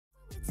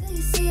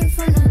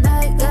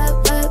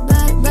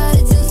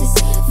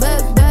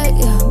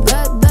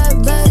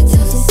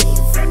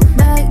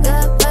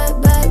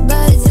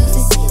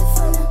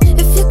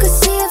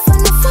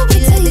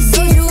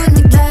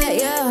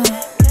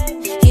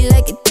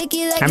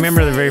I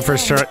remember the very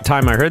first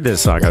time I heard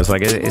this song, I was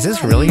like, is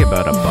this really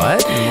about a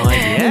butt? I'm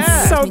like,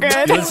 yeah. So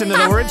good. You listen to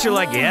the words, you're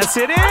like, yes,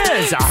 it is.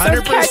 100%.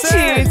 So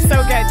catchy. It's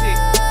so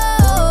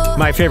catchy.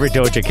 My favorite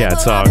Doja Cat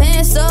song.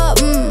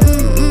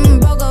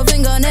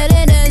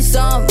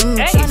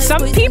 Hey,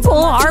 some people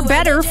are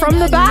better from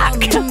the back.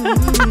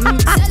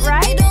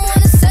 Right?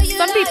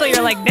 Some people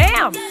you're like,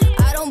 damn.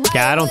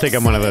 Yeah, I don't think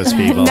I'm one of those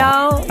people.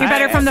 No, you're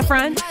better from the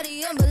front?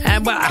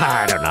 But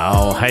I don't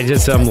know.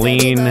 I'm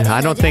lean. I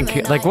don't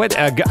think, like, what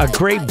a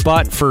great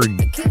butt for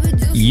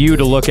you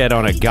to look at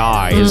on a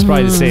guy is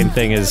probably the same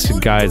thing as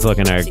guys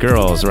looking at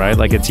girls, right?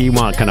 Like, you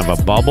want kind of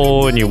a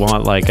bubble and you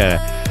want like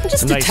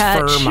just nice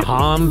firm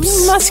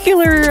humps.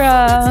 Muscular,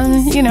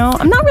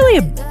 I'm not really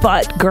a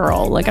butt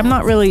girl. Like, I'm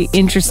not really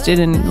interested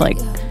in, like,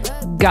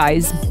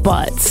 guys'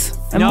 butts.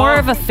 I'm more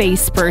of a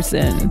face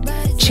person.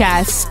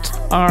 Chest,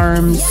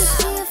 arms,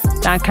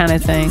 that kind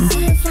of thing.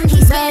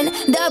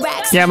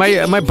 Yeah,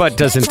 my butt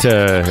doesn't,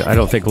 I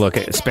don't think, look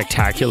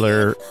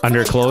spectacular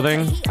under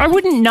clothing. I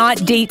wouldn't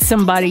not date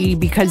somebody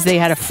because they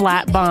had a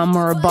flat bum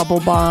or a bubble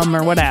bum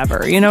or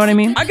whatever. You know what I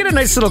mean? I get a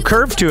nice little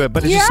curve to it,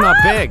 but it's just not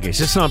big. It's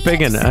just not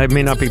big enough. It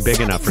may not be big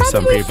enough for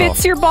some people.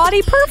 Fits your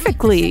body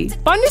perfectly.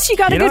 Bundes, you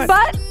got a good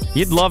butt?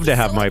 You'd love to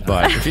have my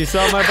butt. If you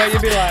saw my butt,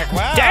 you'd be like,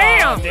 wow.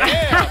 Damn.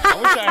 I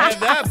wish I had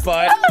that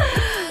butt.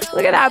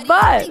 Look at that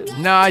butt.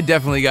 No, I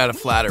definitely got a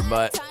flatter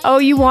butt. Oh,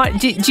 you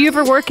want... Do you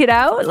ever work it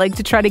out? Like,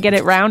 to try to get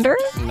it rounder?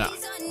 No.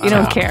 You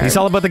don't care. He's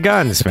all about the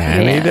guns,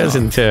 man. Yeah. He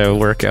doesn't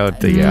work out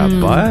the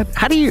butt.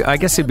 How do you... I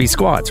guess it'd be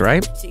squats,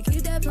 right?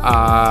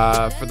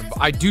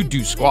 I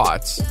do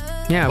squats.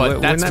 Yeah,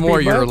 but that's more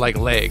your like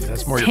leg.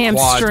 That's more your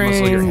quads,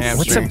 muscle, your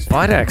hamstrings. What's a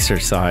butt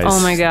exercise?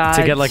 Oh my god!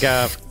 To get like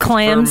a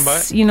clams. Firm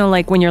butt? You know,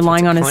 like when you're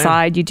lying on his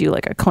side, you do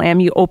like a clam.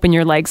 You open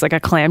your legs like a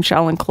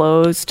clamshell and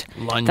closed.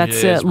 Lunges.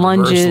 That's it.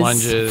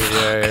 Lunges.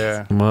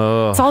 Yeah.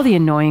 Whoa. It's all the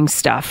annoying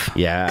stuff.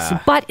 Yeah. So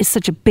butt is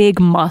such a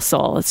big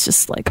muscle. It's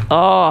just like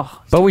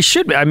But we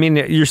should. I mean,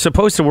 you're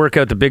supposed to work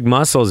out the big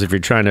muscles if you're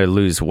trying to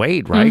lose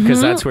weight, right?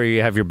 Because that's where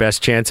you have your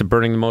best chance of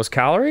burning the most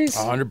calories.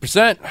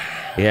 100%.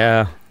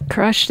 Yeah.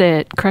 Crushed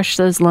it. Crushed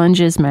those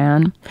lunges,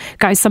 man.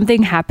 Guys,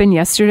 something happened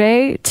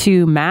yesterday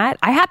to Matt.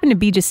 I happened to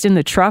be just in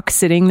the truck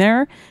sitting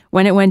there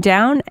when it went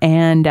down,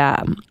 and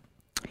it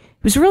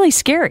was really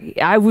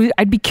scary.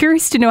 I'd be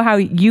curious to know how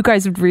you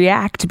guys would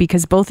react,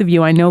 because both of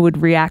you I know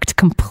would react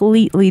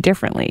completely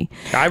differently.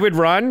 I would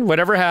run.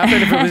 Whatever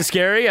happened, if it was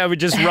scary, I would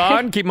just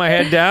run, keep my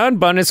head down.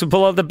 Bundes would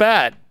pull out the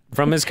bat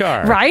from his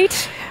car.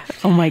 Right?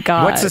 Oh my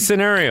God. What's the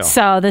scenario?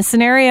 So the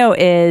scenario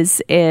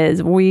is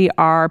we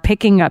are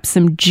picking up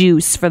some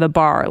juice for the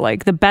bar.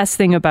 Like, the best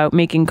thing about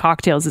making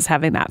cocktails is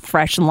having that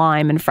fresh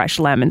lime and fresh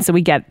lemon. So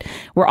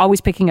we're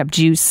always picking up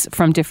juice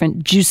from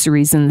different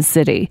juiceries in the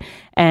city.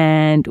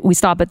 And we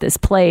stop at this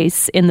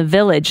place in the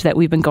village that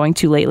we've been going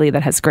to lately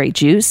that has great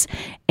juice.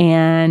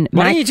 And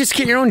why don't you just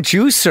get your own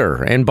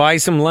juicer and buy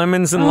some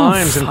lemons and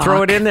limes and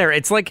throw it in there?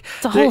 It's like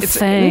it's a whole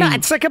thing. No,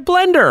 it's like a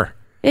blender.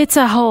 It's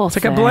a whole It's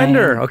like thing. a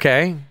blender.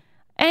 Okay.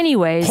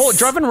 Anyways.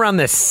 Driving around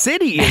the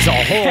city is a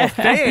whole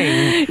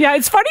thing. Yeah,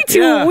 it's funny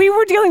too. Yeah. We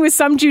were dealing with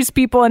some juice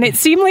people and it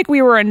seemed like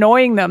we were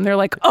annoying them. They're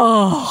like,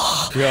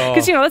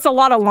 because, that's a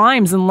lot of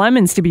limes and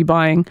lemons to be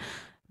buying.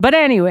 But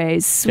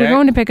anyways, we're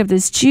going to pick up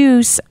this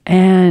juice,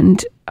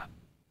 and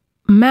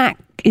Mac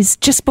is,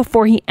 just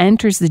before he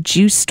enters the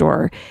juice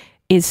store,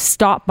 is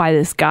stopped by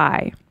this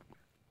guy.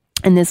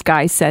 And this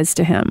guy says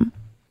to him,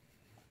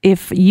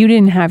 if you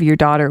didn't have your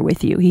daughter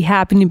with you, he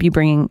happened to be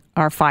bringing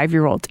our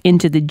 5-year-old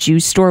into the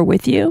juice store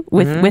with him.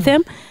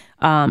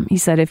 He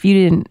said, if you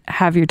didn't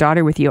have your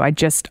daughter with you,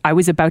 I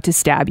was about to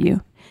stab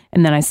you.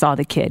 And then I saw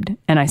the kid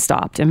and I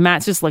stopped. And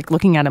Matt's just like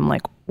looking at him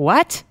like,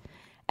 what?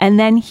 And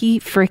then he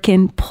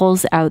freaking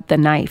pulls out the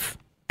knife.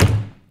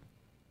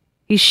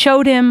 He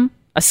showed him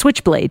a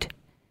switchblade.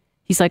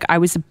 He's like, I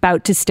was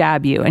about to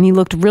stab you. And he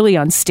looked really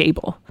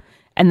unstable.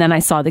 And then I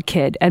saw the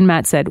kid. And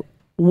Matt said,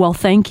 well,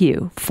 thank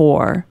you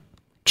for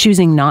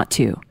choosing not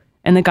to.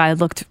 And the guy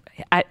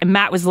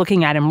Matt was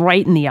looking at him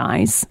right in the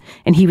eyes,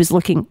 and he was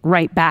looking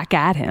right back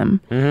at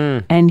him.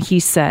 Mm-hmm. And he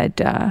said,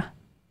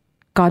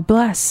 God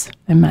bless.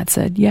 And Matt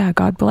said, yeah,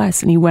 God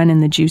bless. And he went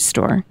in the juice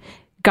store.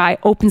 Guy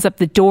opens up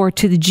the door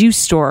to the juice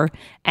store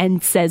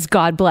and says,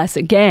 God bless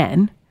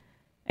again,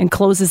 and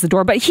closes the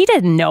door. But he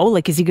didn't know,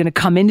 like, is he going to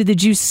come into the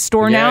juice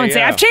store now and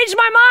say, I've changed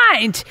my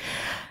mind?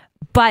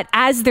 But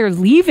as they're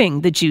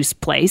leaving the juice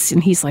place,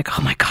 and he's like,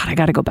 oh my God, I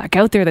got to go back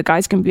out there. The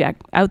guy's going to be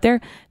out there.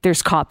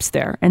 There's cops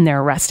there, and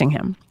they're arresting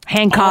him.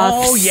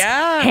 Handcuffs. Oh,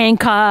 yeah.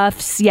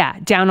 Handcuffs. Yeah,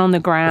 down on the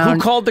ground. Who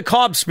called the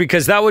cops?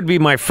 Because that would be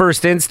my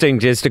first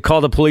instinct, is to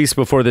call the police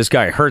before this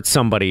guy hurts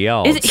somebody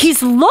else.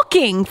 He's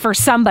looking for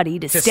somebody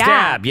to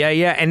stab. Yeah.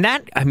 And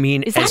that, I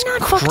mean, is that as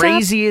not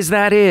crazy as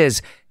that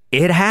is,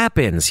 it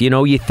happens.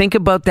 You think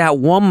about that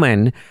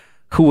woman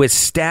who was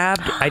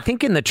stabbed, I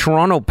think, in the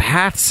Toronto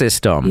PATH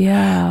system.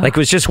 Yeah. Like,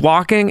 was just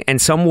walking, and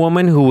some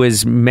woman who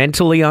was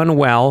mentally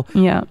unwell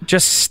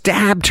just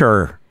stabbed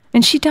her.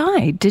 And she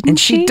died, didn't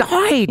she? And she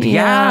died,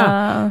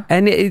 yeah.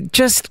 And it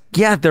just,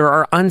 there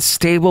are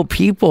unstable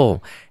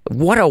people.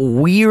 What a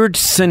weird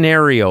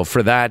scenario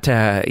for that.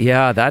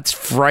 That's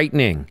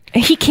frightening.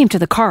 He came to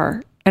the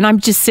car. And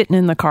I'm just sitting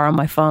in the car on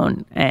my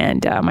phone,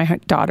 and my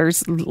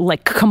daughter's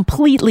like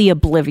completely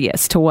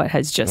oblivious to what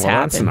has just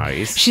happened. That's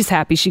nice. She's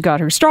happy she got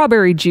her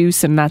strawberry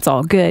juice, and that's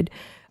all good.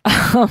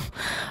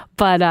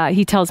 But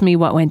he tells me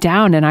what went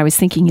down, and I was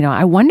thinking,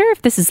 I wonder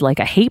if this is like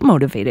a hate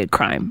motivated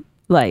crime,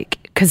 like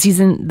because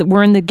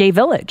we're in the gay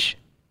village.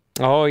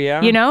 Oh,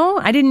 yeah.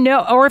 I didn't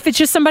know. Or if it's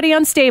just somebody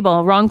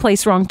unstable, wrong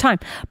place, wrong time.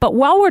 But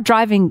while we're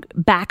driving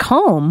back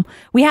home,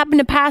 we happen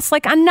to pass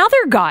like another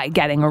guy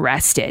getting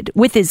arrested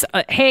with his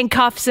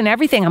handcuffs and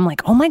everything. I'm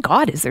like, oh my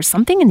God, is there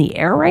something in the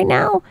air right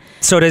now?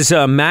 So does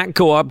Matt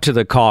go up to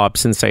the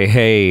cops and say,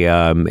 hey,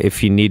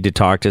 if you need to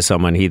talk to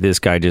someone, this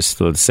guy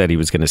just said he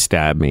was going to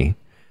stab me?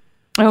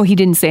 Oh, he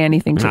didn't say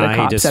anything to the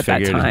cops at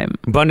that time.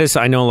 Bundes,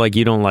 I know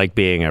you don't like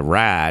being a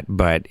rat,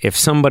 but if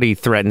somebody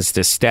threatens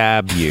to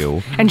stab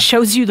you and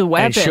shows you the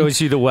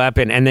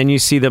weapon, and then you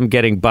see them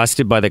getting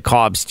busted by the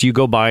cops, do you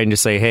go by and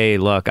just say, hey,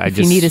 look,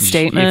 you need a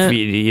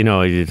statement?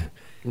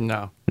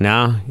 No.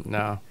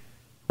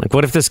 Like,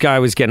 what if this guy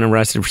was getting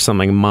arrested for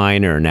something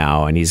minor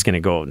now, and he's going to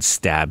go and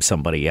stab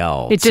somebody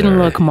else? It didn't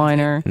look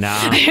minor. No.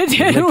 It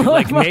didn't look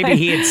like maybe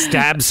he had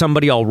stabbed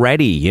somebody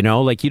already, you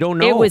don't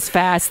know. It was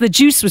fast. The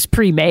juice was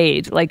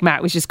pre-made. Like,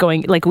 Matt was just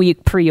going, like, we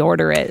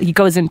pre-order it. He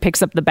goes and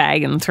picks up the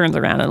bag and turns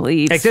around and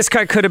leaves. Like, this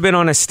guy could have been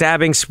on a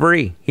stabbing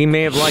spree. He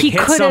may have, hit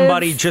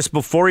somebody just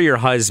before your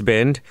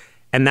husband.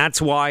 And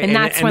that's why. And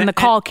that's when the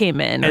call came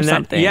in or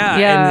something.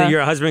 And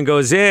your husband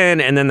goes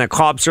in, and then the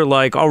cops are,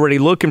 already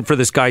looking for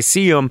this guy,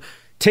 see him.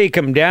 Take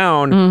him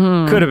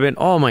down. Could have been,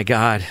 oh my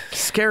God,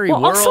 scary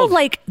world. Also,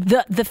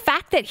 the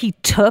fact that he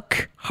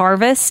took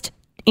Harvest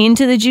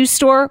into the juice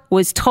store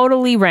was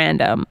totally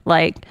random.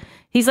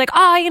 He's like,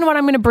 you know what,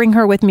 I'm going to bring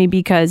her with me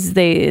because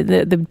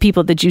the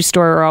people at the juice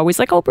store are always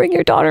like, oh, bring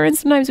your daughter, and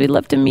sometimes we'd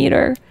love to meet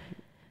her.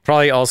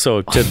 Probably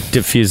also to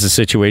diffuse the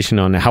situation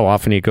on how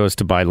often he goes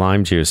to buy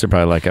lime juice. They're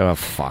probably like, oh,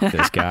 fuck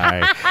this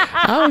guy.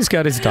 Oh, he's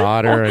got his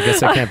daughter. I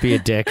guess I can't be a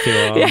dick to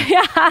him.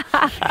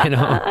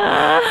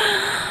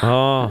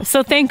 Oh.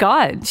 So thank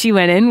God she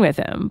went in with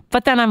him.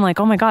 But then I'm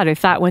like, oh my God,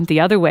 if that went the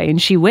other way and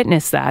she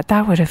witnessed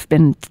that would have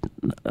been,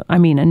 a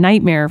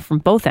nightmare from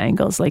both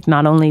angles. Like,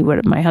 not only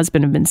would my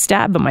husband have been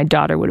stabbed, but my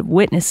daughter would have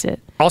witnessed it.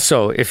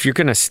 Also, if you're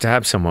going to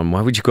stab someone, why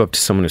would you go up to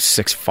someone who's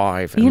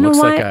 6'5" and looks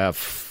like a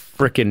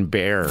freaking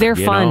bear? They're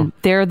fun.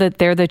 They're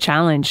the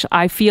challenge.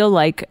 I feel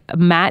like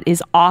Matt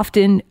is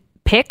often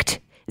picked,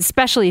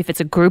 especially if it's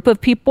a group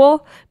of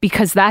people,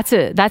 because that's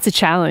a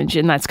challenge,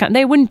 and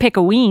they wouldn't pick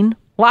a ween.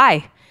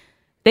 Why?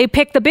 They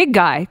pick the big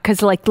guy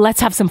because let's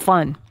have some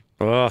fun.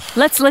 Ugh.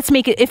 Let's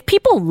make it. If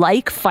people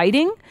like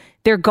fighting,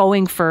 they're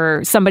going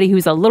for somebody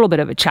who's a little bit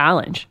of a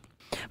challenge.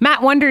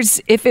 Matt wonders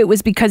if it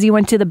was because he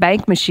went to the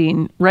bank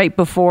machine right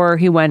before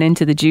he went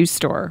into the juice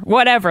store,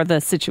 whatever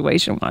the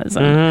situation was.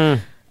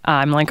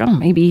 I'm like, oh,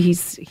 maybe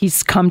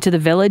he's come to the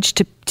village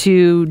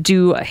to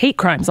do hate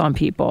crimes on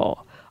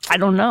people. I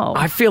don't know.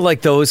 I feel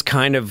like those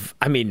kind of,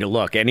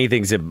 look,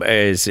 anything's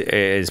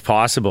is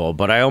possible,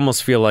 but I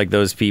almost feel like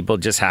those people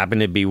just happen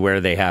to be where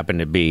they happen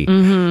to be.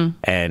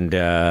 And,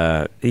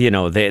 that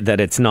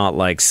it's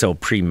not so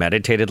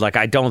premeditated. Like,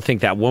 I don't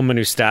think that woman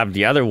who stabbed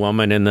the other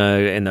woman in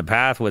the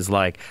path was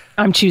like,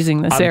 I'm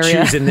choosing this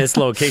area. I'm choosing this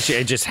location.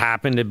 It just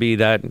happened to be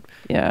that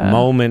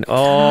moment.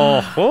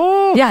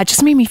 Oh. Yeah, it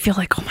just made me feel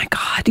like, oh my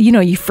God,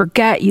 you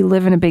forget you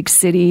live in a big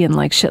city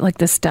and shit like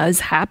this does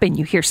happen.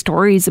 You hear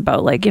stories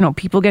about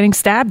people getting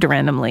stabbed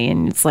randomly,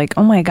 and it's like,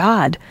 oh my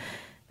God,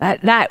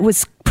 that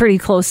was pretty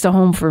close to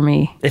home for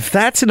me. If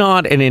that's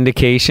not an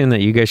indication that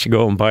you guys should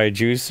go and buy a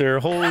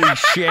juicer, holy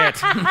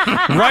shit.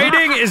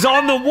 Writing is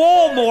on the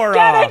wall, Maura.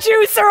 Get a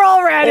juicer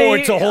already. Oh,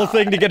 it's a whole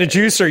thing to get a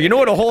juicer. You know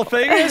what a whole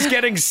thing is?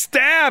 Getting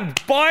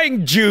stabbed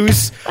buying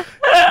juice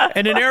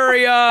in an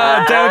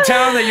area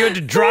downtown that you had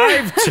to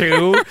drive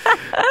to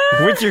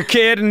with your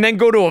kid and then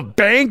go to a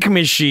bank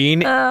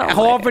machine.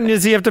 How often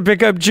does he have to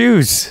pick up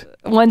juice?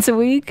 Once a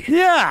week?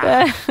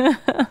 Yeah.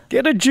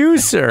 Get a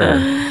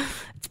juicer.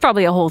 It's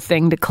probably a whole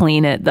thing to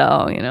clean it,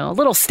 though. A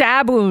little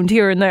stab wound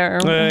here and there.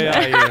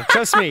 Yeah.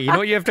 Trust me. You know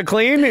what you have to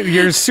clean?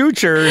 Your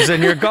sutures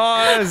and your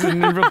gauze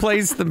and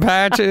replace the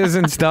patches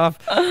and stuff.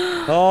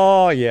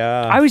 Oh,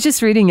 yeah. I was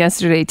just reading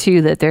yesterday,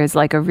 too, that there's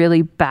a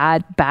really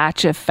bad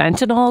batch of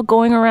fentanyl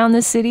going around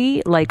the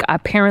city.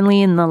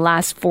 Apparently in the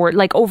last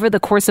over the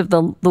course of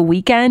the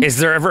weekend. Is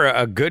there ever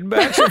a good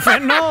batch of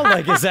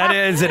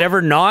fentanyl? Is it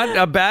ever not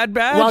a bad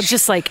batch? Well,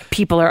 just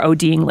people are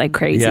ODing like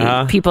crazy.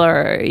 Yeah. People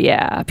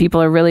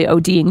are really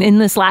ODing. In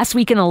this last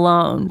weekend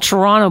alone,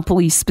 Toronto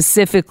police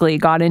specifically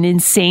got an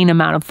insane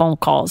amount of phone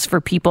calls for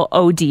people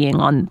ODing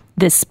on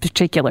this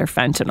particular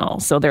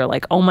fentanyl. So they're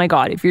like, oh my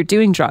God, if you're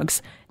doing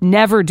drugs,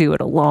 never do it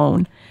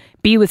alone.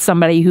 Be with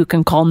somebody who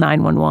can call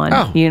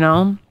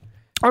 911,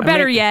 Or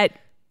better yet,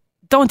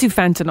 Don't do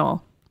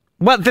fentanyl.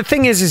 Well, the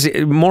thing is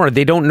more,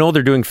 they don't know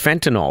they're doing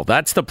fentanyl.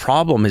 That's the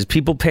problem, is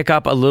people pick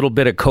up a little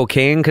bit of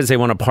cocaine because they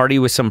want to party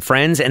with some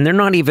friends, and they're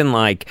not even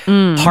like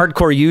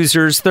hardcore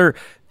users.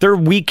 They're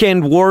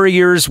weekend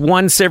warriors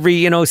once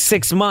every,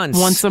 6 months.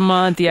 Once a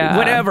month, yeah.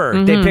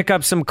 Whatever. They pick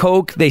up some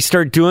coke, they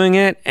start doing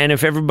it, and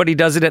if everybody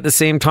does it at the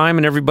same time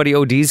and everybody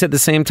ODs at the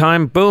same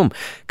time, boom.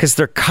 Because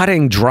they're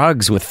cutting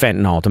drugs with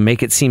fentanyl to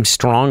make it seem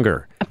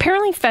stronger.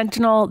 Apparently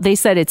fentanyl, they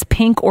said it's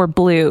pink or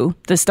blue,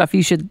 the stuff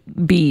you should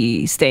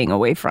be staying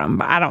away from.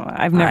 But I don't know.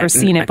 I've never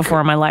seen it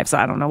before in my life, so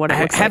I don't know what it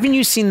looks like. Haven't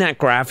you seen that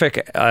graphic?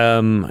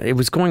 It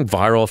was going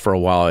viral for a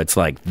while. It's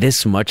like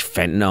this much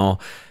fentanyl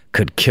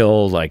could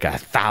kill like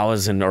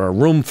 1,000 or a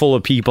room full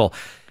of people.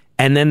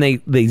 And then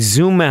they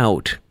zoom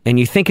out, and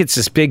you think it's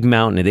this big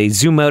mountain. And they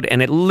zoom out,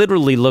 and it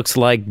literally looks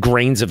like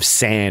grains of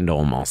sand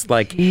almost.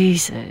 Like,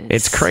 Jesus.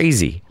 It's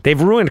crazy.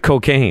 They've ruined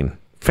cocaine.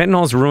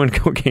 Fentanyl's ruined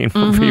cocaine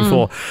for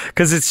people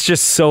because it's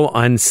just so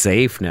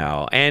unsafe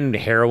now. And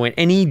heroin,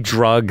 any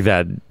drug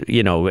that,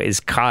 is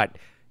cut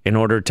in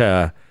order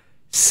to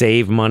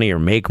save money or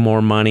make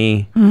more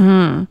money.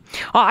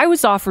 I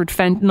was offered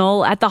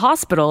fentanyl at the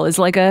hospital as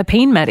like a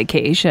pain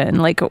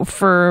medication, like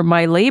for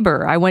my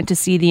labor. I went to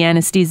see the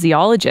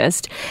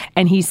anesthesiologist,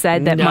 and he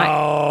said that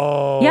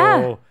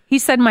he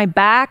said my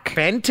back.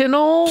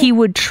 Fentanyl? He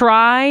would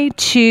try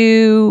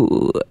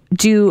to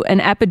do an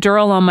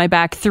epidural on my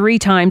back 3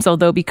 times,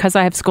 although because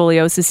I have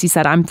scoliosis, he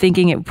said, I'm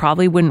thinking it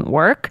probably wouldn't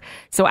work.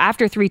 So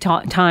after 3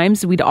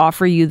 times, we'd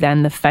offer you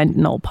then the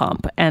fentanyl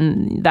pump.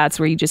 And that's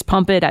where you just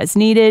pump it as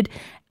needed.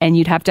 And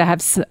you'd have to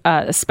have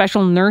a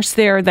special nurse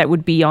there that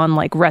would be on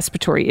like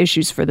respiratory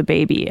issues for the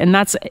baby. And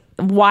that's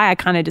why I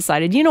kind of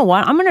decided, you know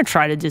what, I'm going to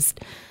try to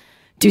just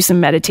do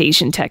some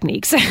meditation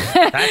techniques.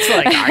 That's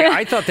like,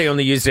 I thought they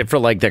only used it for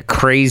like the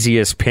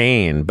craziest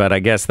pain, but I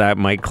guess that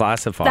might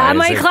classify. That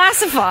might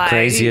classify.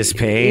 Craziest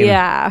pain.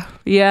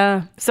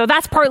 Yeah. So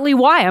that's partly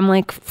why I'm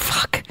like,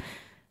 fuck,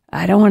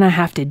 I don't want to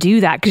have to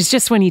do that. Because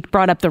just when he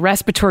brought up the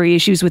respiratory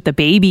issues with the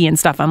baby and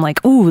stuff, I'm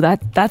like, ooh,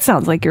 that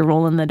sounds like you're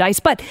rolling the dice.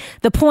 But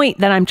the point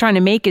that I'm trying to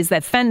make is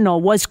that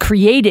fentanyl was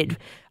created,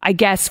 I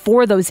guess,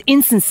 for those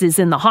instances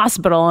in the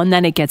hospital, and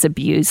then it gets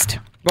abused.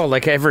 Well,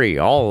 like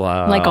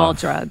all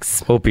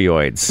drugs,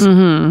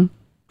 opioids.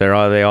 They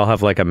all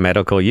have like a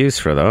medical use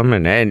for them,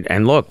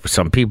 and look,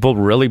 some people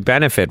really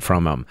benefit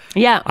from them.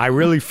 Yeah, I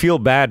really feel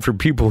bad for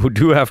people who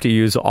do have to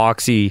use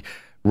Oxy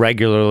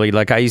regularly.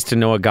 Like I used to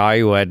know a guy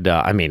who had,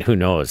 who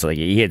knows? Like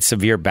he had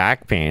severe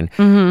back pain,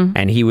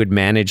 and he would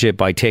manage it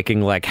by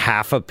taking like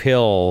half a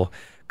pill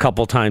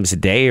couple times a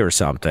day or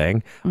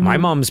something. My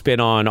mom's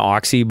been on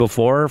Oxy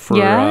before for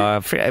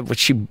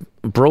she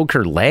broke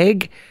her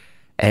leg.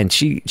 And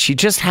she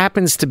just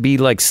happens to be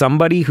like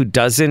somebody who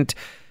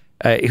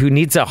who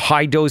needs a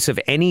high dose of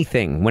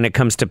anything when it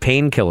comes to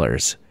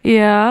painkillers.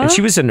 Yeah. And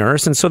she was a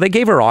nurse, and so they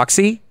gave her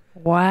Oxy.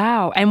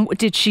 Wow. And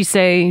did she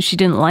say she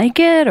didn't like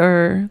it,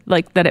 or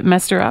like that it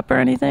messed her up or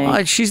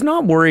anything? She's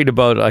not worried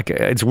about, like,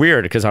 it's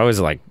weird because I was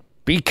like,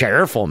 be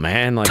careful,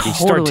 man. Like, you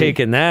start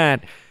taking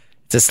that,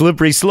 it's a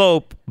slippery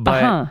slope.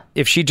 But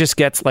if she just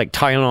gets like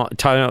Tylenol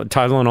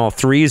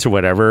 3s or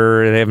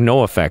whatever, they have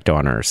no effect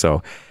on her.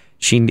 So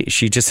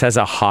She just has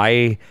a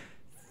high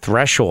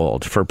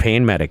threshold for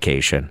pain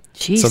medication.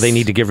 Jeez. So they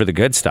need to give her the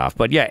good stuff.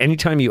 But yeah,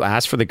 anytime you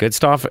ask for the good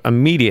stuff,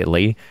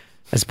 immediately,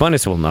 as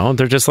Bundes will know,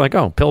 they're just like,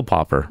 oh, pill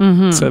popper.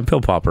 It's a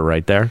pill popper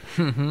right there.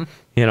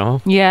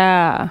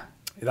 Yeah.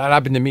 That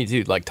happened to me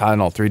too. Like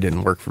Tylenol 3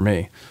 didn't work for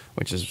me,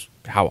 which is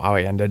how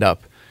I ended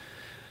up.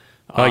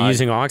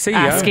 Using Oxy?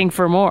 Asking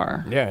for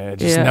more. Yeah, it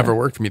just never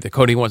worked for me. The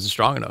codeine wasn't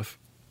strong enough.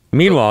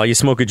 Meanwhile, you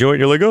smoke a joint,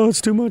 you're like, oh,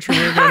 it's too much for me.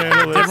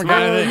 Different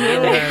kind of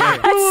thing.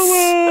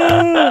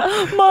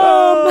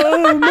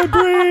 Mom, my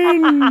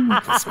brain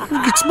is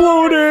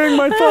exploding.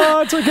 My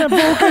thoughts, I can't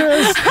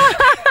focus.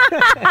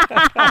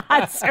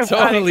 That's so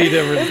Totally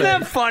different thing.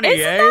 Isn't that funny,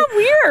 Isn't that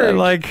weird?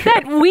 Like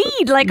that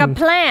weed, like a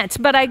plant,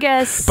 but I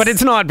guess. But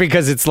it's not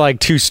because it's like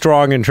too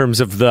strong in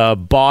terms of the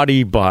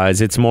body buzz.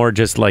 It's more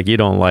just like you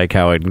don't like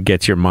how it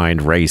gets your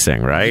mind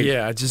racing, right?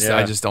 Yeah, I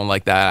just don't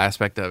like that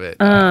aspect of it.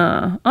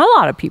 A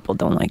lot of people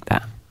don't like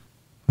that.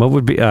 What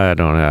would be? I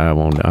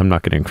won't. I'm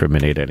not going to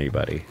incriminate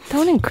anybody.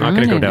 Don't incriminate. I'm not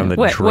going to go down the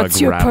drug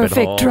what's your rabbit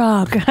perfect hole.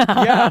 drug?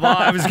 Yeah, well,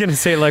 I was going to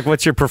say like,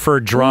 what's your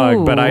preferred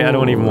drug? But I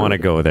don't even want to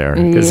go there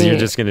because you're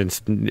just going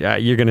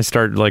to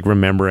start like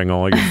remembering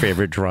all your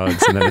favorite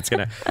drugs, and then it's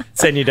going to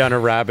send you down a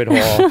rabbit hole,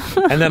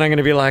 and then I'm going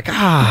to be like,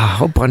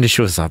 hope Bundes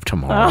shows up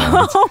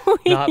tomorrow.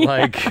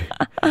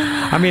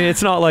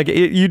 It's not like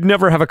you'd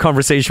never have a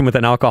conversation with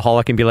an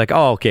alcoholic and be like,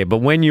 oh, okay, but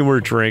when you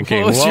were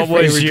drinking, what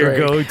was your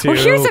go-to? Well,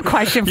 here's a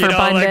question for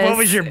Bundes. Like, what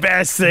was your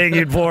best thing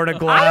you'd pour in a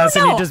glass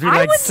and you'd just be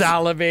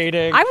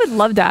salivating? I would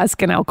love to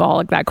ask an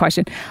alcoholic that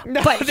question.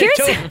 No, but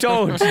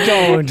don't.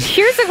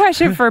 Here's a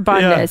question for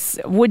Bundes.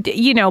 Yeah. Would,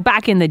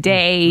 back in the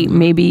day,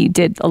 maybe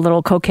did a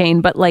little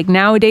cocaine, but like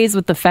nowadays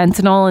with the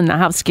fentanyl and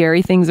how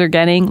scary things are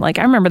getting, like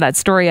I remember that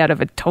story out of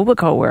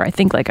Etobicoke where I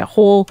think like a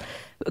whole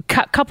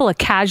couple of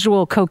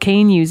casual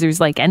cocaine users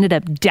like ended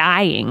up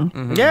dying.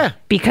 Yeah.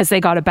 Because they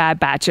got a bad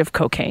batch of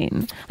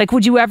cocaine. Like,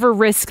 would you ever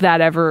risk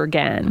that ever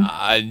again?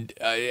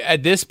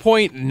 At this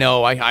point,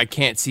 no, I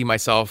can't see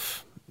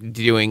myself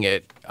doing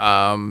it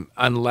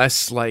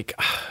unless like.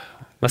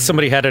 Unless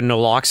somebody had a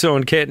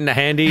naloxone kit in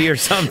handy or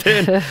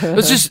something.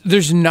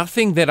 There's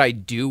nothing that I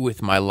do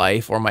with my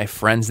life or my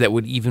friends that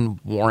would even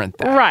warrant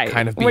that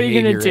kind of behavior. What are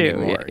you gonna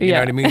do? Anymore. You know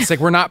what I mean? It's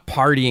like we're not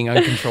partying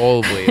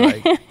uncontrollably.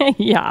 Like,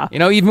 yeah. You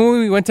know, even when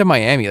we went to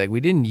Miami, like we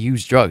didn't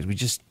use drugs. We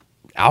just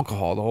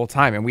alcohol the whole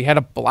time, and we had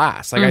a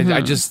blast. Like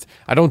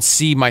I don't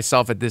see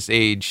myself at this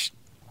age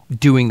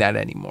doing that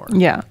anymore.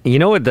 Yeah. You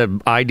know what the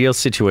ideal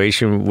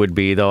situation would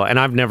be, though? And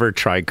I've never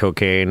tried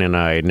cocaine and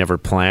I never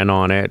plan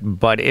on it.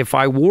 But if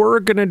I were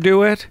going to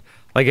do it,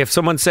 like if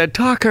someone said,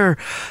 Tucker,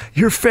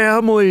 your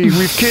family,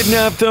 we've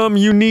kidnapped them.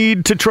 You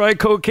need to try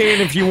cocaine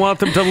if you want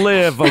them to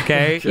live,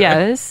 okay?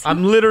 Yes.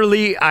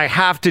 I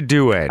have to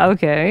do it.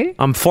 Okay.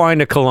 I'm flying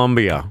to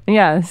Colombia.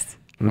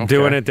 I'm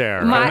doing it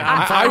there.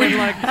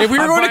 If we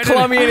were going to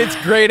Colombia and it's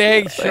grade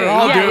A, sure,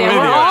 I'll do it. We're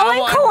all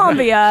in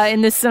Colombia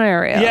in this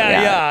scenario.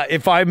 Yeah.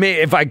 If I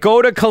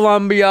go to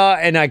Colombia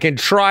and I can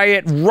try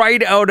it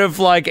right out of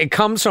like it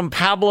comes from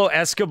Pablo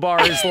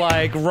Escobar's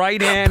like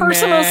right in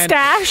personal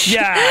stash.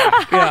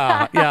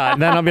 Yeah. And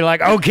then I'll be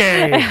like,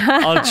 okay,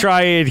 I'll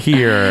try it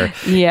here.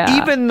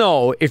 Yeah. Even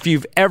though if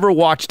you've ever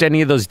watched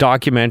any of those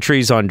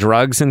documentaries on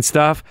drugs and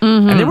stuff,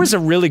 and there was a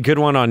really good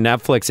one on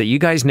Netflix that you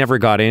guys never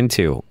got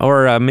into,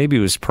 or maybe it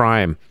was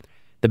Prime,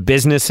 The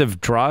Business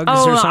of Drugs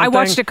or something. I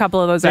watched a couple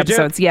of those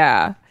episodes.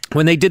 Yeah.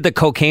 When they did the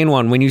cocaine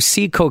one, when you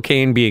see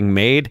cocaine being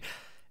made,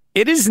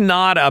 it is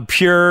not a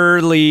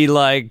purely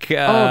like,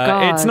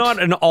 it's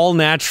not an all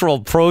natural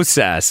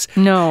process.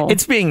 No.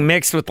 It's being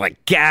mixed with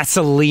like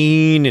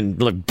gasoline and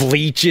like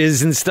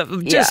bleaches and stuff.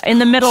 Just in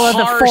the middle of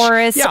the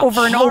forest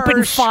over an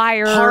open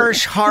fire.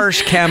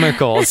 Harsh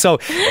chemicals. So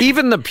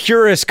even the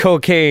purest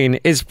cocaine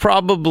is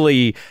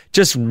probably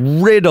just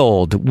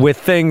riddled with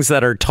things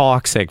that are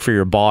toxic for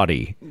your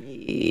body.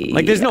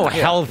 Like there's no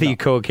healthy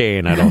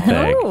cocaine, I don't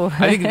think.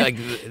 I think like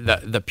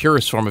the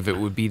purest form of it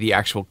would be the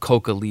actual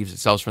coca leaves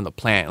itself from the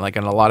plant. Like,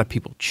 and a lot of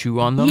people chew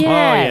on them.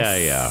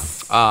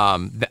 Yes.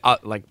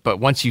 But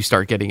once you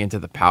start getting into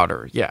the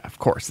powder, of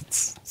course,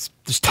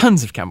 there's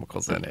tons of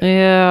chemicals in it.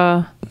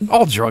 Yeah.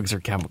 All drugs are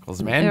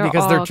chemicals, man,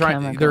 because they're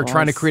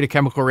trying to create a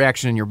chemical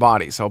reaction in your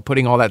body. So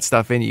putting all that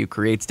stuff in you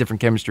creates different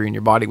chemistry in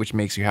your body, which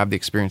makes you have the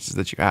experiences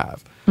that you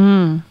have.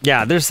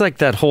 Yeah, there's like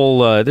that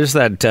whole there's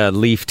that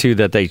leaf too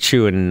that they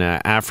chew in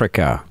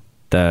Africa,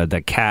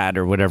 the cat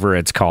or whatever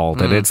it's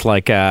called, and it's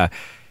like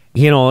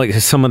like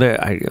some of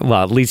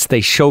at least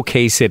they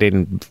showcase it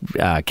in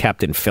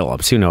Captain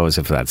Phillips. Who knows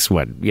if that's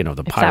what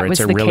the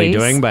pirates are really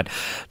doing? But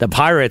the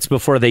pirates,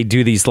 before they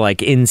do these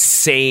like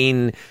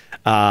insane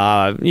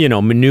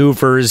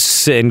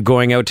maneuvers and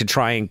going out to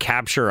try and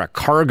capture a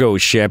cargo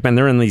ship, and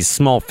they're in these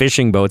small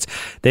fishing boats,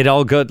 they'd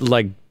all go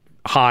like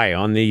high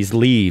on these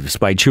leaves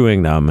by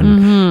chewing them,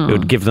 and it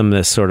would give them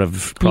this sort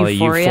of probably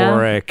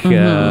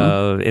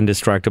euphoric,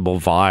 indestructible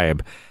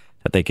vibe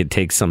that they could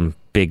take some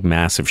big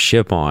massive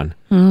ship on.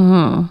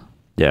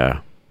 Yeah,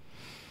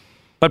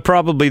 but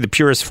probably the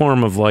purest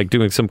form of like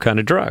doing some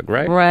kind of drug,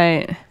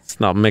 right? It's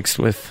not mixed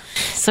with.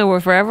 So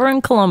if we're ever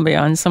in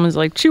Colombia and someone's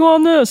like, chew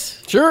on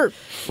this, sure,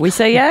 we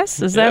say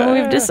yes. Is that what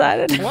we've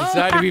decided?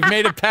 We've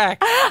made a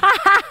pact.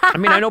 I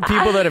mean, I know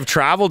people that have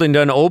traveled and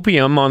done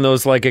opium on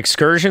those like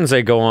excursions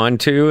they go on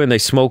to, and they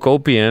smoke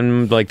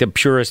opium, like the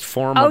purest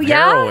form of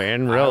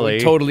heroin. Really, I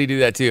would totally do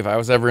that too if I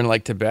was ever in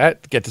like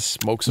Tibet. Get to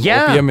smoke some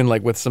opium and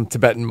like with some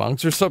Tibetan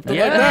monks or something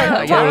like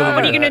that. Totally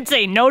what are you gonna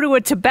say? No to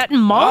a Tibetan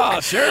monk?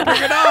 Oh, sure,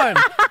 bring it on.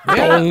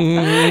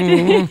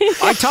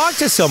 I talked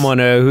to someone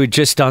who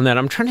just done that.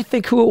 I'm trying to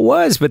think who it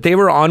was, but they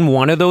were on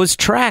one of those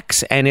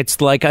treks, and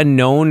it's like a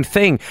known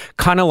thing,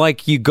 kind of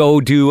like you go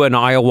do an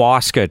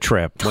ayahuasca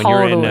trip when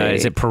you're in.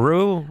 Is it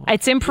Peru?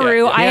 It's in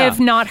Peru. I have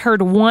not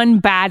heard one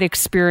bad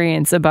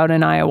experience about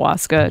an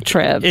ayahuasca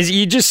trip.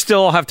 You just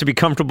still have to be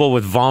comfortable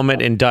with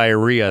vomit and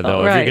diarrhea,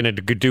 though, if you're going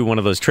to do one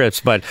of those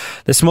trips. But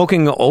the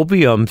smoking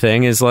opium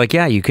thing is like,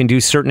 you can do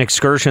certain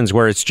excursions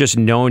where it's just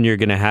known you're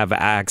going to have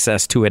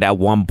access to it at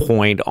one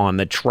point on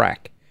the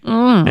trek.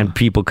 And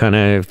people kind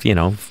of,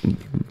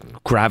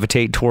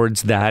 gravitate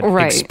towards that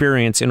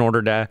experience in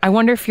order to. I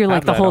wonder if you're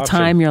like the whole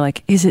time you're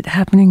like, is it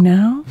happening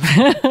now?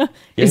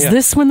 Is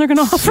this when they're going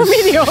to offer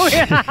me the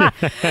I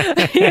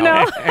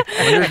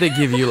wonder if they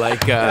give you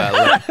like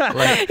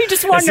you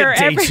just wonder.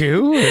 Is it day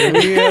 2? Are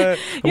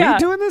we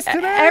doing this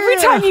today? Every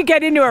time you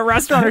get into a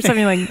restaurant or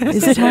something, like,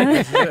 is it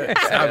happening?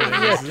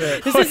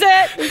 This is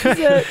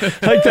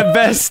it. Like the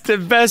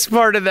best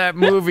part of that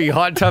movie,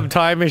 Hot Tub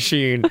Time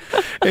Machine,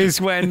 is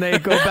when they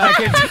go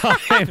back in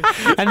time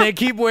and they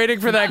keep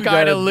waiting for that guy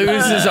to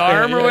lose his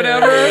arm or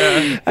whatever,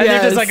 and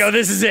they're just like, "Oh,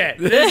 this is it.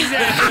 This is it.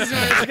 This is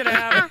when it's gonna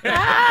happen."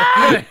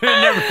 It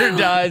never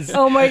does.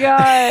 Oh my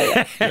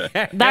God.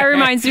 That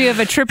reminds me of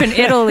a trip in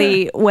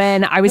Italy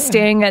when I was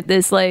staying at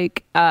this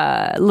like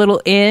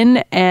little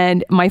inn,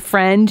 and my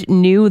friend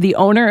knew the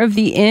owner of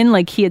the inn.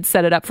 Like he had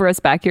set it up for us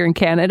back here in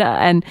Canada,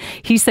 and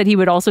he said he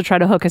would also try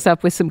to hook us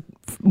up with some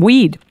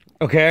weed.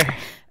 Okay.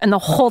 And the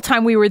whole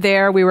time we were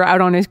there, we were out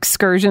on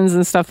excursions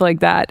and stuff like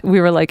that. We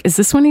were like, is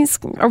this when he's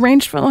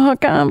arranged for the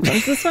hookup?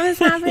 Is this when it's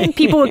happening?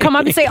 People would come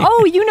up and say,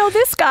 oh, you know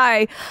this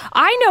guy.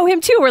 I know him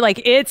too. We're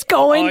like, it's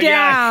going down.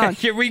 Yeah.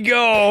 Here we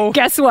go.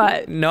 Guess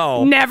what?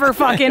 No. Never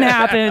fucking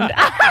happened.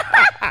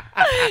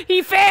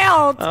 He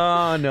failed.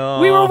 Oh,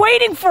 no. We were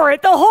waiting for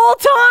it the whole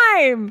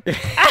time.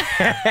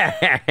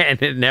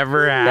 And it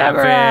never happened.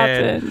 Never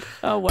happened.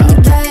 Oh, well.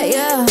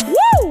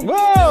 Woo!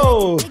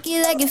 Whoa.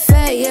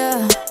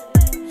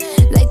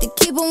 Like to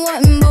keep on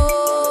wanting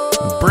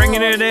more.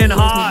 Bringing it in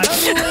hot.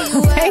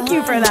 Thank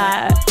you for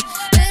that.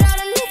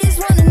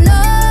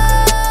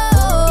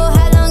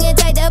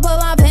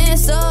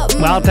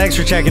 Well, thanks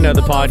for checking out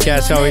the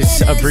podcast.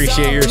 Always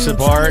appreciate your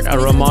support. A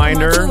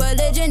reminder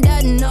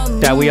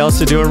that we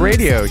also do a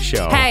radio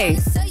show. Hey,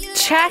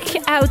 check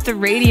out the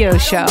radio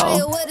show,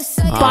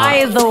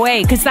 by the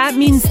way, because that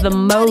means the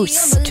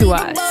most to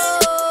us.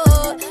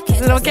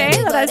 Is it okay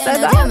that I said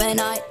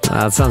that?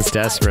 That sounds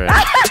desperate.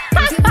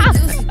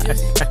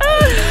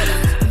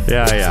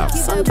 Yeah.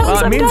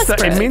 Well, it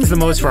means the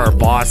most for our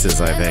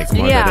bosses, I think,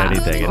 more than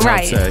anything. And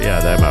right.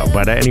 That's,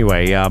 but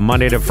anyway,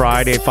 Monday to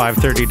Friday,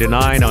 5:30 to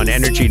 9 on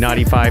Energy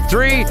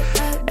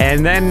 95.3.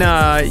 And then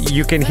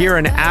you can hear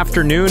an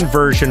afternoon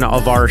version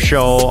of our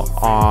show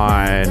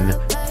on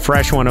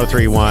Fresh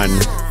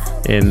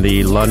 103.1 in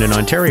the London,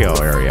 Ontario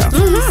area.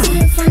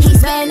 Mm-hmm. He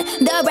spend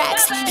the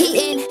racks,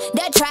 he in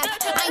the trap.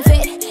 I'm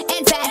fit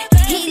and fat,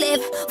 he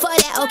live for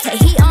that. Okay,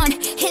 he on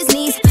his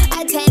knees,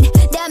 attend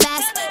the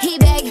mass. He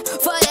beg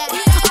for that.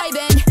 I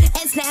bend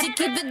and snap.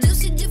 Keep it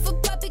juicy,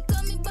 different puppy,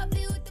 call me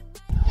puppy with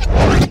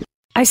the...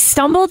 I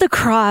stumbled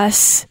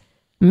across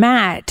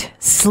Matt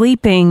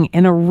sleeping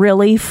in a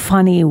really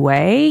funny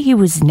way. He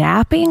was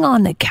napping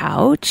on the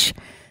couch.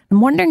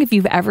 I'm wondering if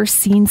you've ever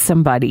seen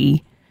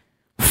somebody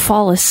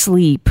fall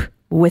asleep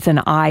with an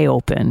eye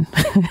open.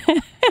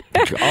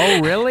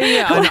 Oh, really?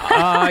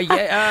 Yeah.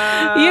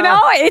 You know,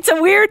 it's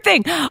a weird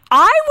thing.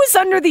 I was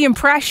under the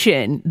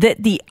impression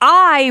that the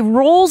eye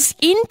rolls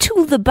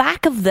into the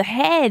back of the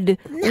head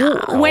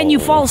when you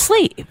fall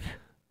asleep.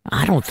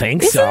 I don't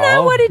think Isn't so.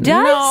 that what it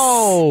does?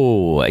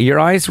 No. Your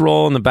eyes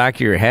roll in the back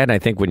of your head, I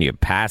think, when you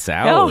pass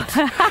out.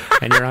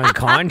 And you're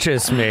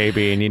unconscious,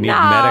 maybe, and you need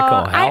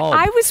medical help.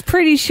 I was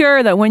pretty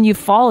sure that when you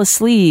fall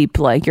asleep,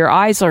 like, your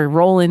eyes are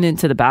rolling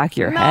into the back of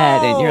your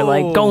head and you're,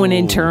 like, going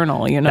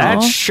internal, you know?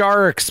 That's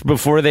sharks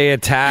before they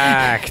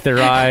attack. Their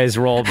eyes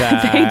roll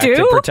back They do?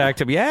 to protect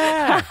them.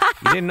 Yeah.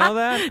 You didn't know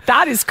that?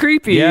 That is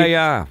creepy.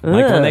 Yeah.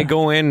 Like, when they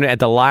go in at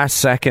the last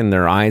second,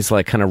 their eyes,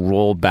 like, kind of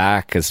roll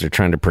back because they're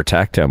trying to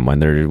protect them when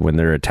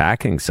they're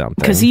attacking something.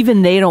 Because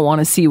even they don't want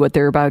to see what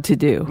they're about to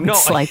do. No.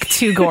 It's like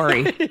too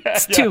gory.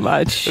 It's too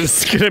much.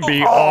 It's going to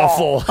be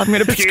awful. I'm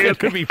going to It's going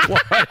to be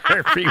blood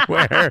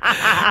everywhere.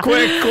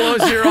 Quick,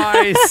 close your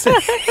eyes.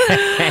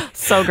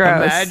 So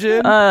gross.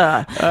 Imagine.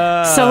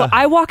 So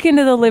I walk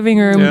into the living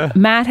room. Yeah.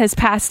 Matt has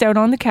passed out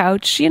on the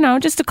couch. You know,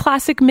 just a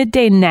classic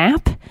midday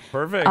nap.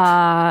 Perfect.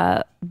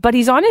 But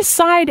he's on his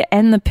side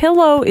and the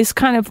pillow is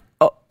kind of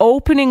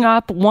opening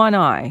up one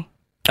eye.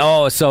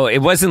 Oh, so it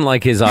wasn't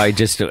like his eye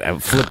just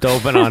flipped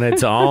open on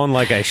its own,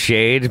 like a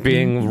shade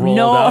being rolled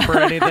up or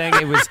anything.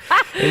 It was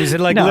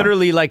like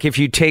literally like if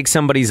you take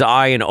somebody's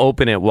eye and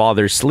open it while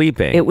they're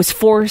sleeping. It was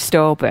forced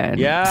open.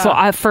 Yeah.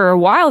 So for a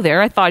while there,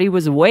 I thought he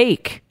was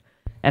awake.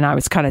 And I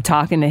was kind of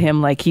talking to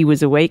him like he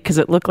was awake because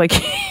it looked like...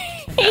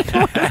 you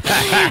know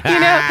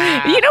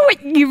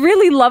what? You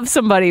really love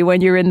somebody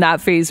when you're in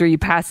that phase where you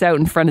pass out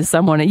in front of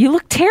someone, and you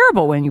look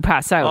terrible when you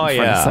pass out in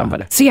front of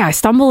somebody. So I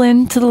stumble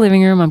into the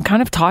living room. I'm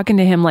kind of talking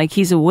to him like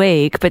he's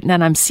awake, but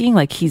then I'm seeing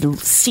like he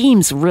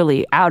seems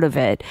really out of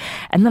it.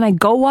 And then I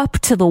go up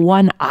to the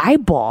one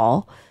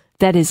eyeball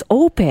that is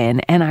open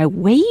and I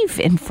wave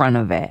in front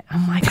of it.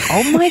 I'm like,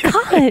 oh my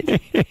God,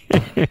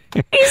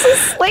 he's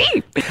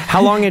asleep.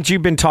 How long had you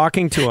been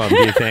talking to him, do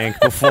you think,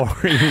 before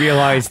you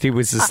realized he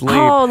was asleep?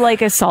 Oh,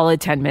 like a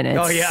solid 10 minutes.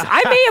 Oh, yeah.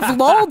 I may have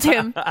lulled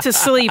him to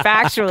sleep,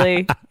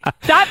 actually.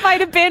 That might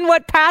have been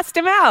what passed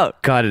him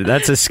out. God,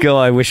 that's a skill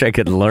I wish I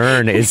could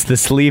learn, is the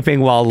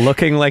sleeping while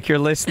looking like you're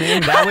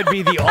listening. That would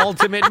be the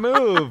ultimate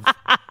move.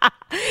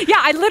 Yeah,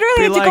 I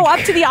literally had to go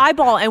up to the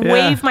eyeball and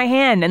wave my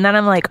hand, and then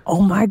I'm like,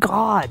 "Oh my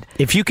God!"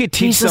 If you could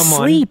teach He's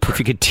asleep. if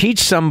you could teach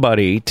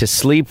somebody to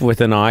sleep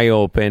with an eye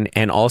open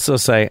and also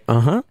say,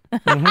 it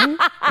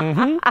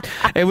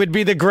would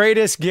be the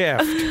greatest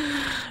gift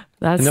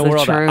That's in the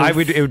world.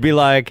 truth. It would be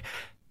like,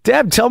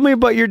 Deb, tell me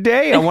about your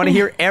day. I want to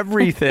hear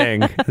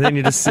everything. And then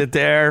you just sit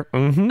there,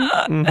 and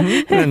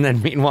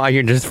then meanwhile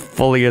you're just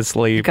fully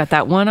asleep. Got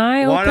that one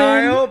eye open. One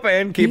eye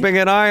open, keeping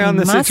an eye on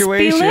the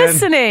situation. Must be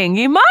listening.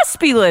 You must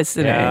be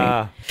listening.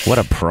 Yeah. What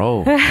a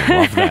pro. I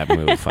love that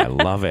move. I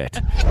love it.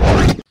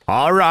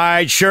 All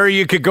right, sure,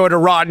 you could go to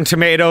Rotten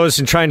Tomatoes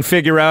and try and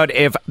figure out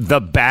if The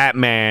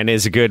Batman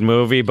is a good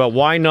movie, but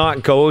why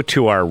not go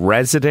to our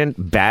resident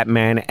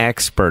Batman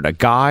expert, a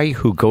guy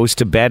who goes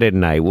to bed at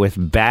night with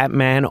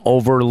Batman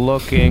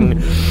overlooking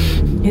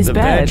His the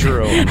bed.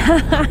 bedroom.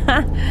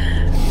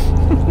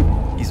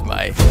 He's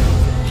my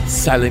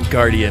silent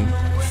guardian.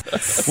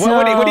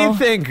 What do you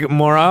think,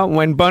 Maura,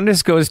 when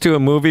Bundes goes to a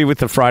movie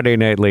with a Friday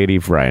night lady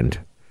friend?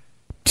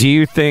 Do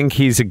you think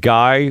he's a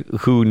guy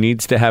who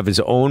needs to have his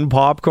own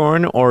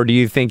popcorn, or do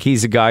you think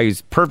he's a guy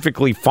who's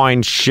perfectly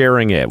fine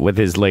sharing it with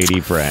his lady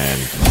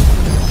friend?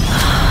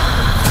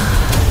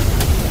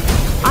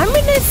 I'm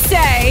going to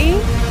say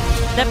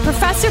that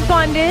Professor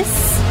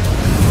Bundes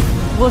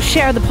will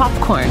share the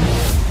popcorn.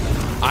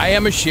 I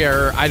am a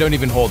sharer. I don't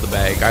even hold the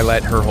bag. I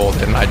let her hold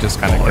it, and I just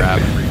kind of grab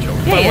and reach over.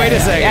 But wait a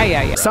second.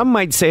 Yeah. Some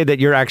might say that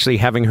you're actually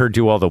having her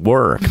do all the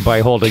work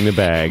by holding the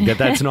bag.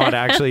 That's not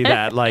actually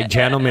that like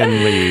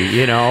gentlemanly,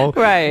 you know?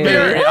 Right.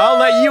 Here, I'll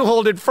let you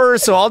hold it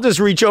first, so I'll just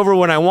reach over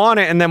when I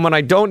want it, and then when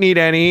I don't need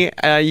any,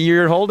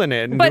 you're holding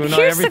it. And But doing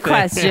here's the everything.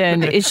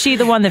 question. Is she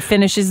the one that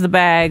finishes the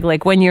bag?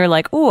 Like when you're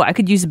like, oh, I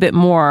could use a bit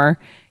more,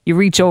 you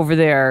reach over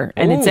there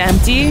and it's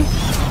empty?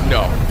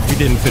 No, we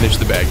didn't finish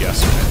the bag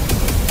yesterday.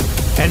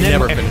 And We then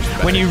never finished the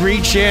bag. when you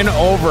reach in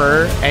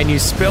over and you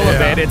spill a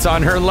bit, it's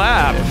on her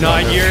lap,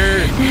 not your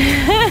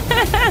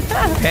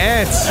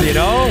pants, you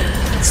know?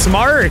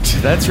 Smart.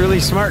 That's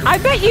really smart. I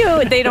bet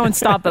you they don't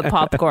stop at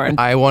popcorn.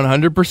 I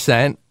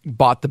 100%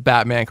 bought the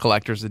Batman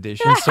Collector's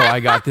Edition, so I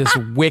got this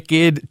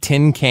wicked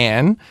tin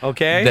can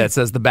Okay. that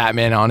says the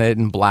Batman on it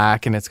in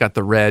black, and it's got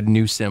the red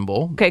new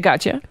symbol. Okay,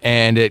 gotcha.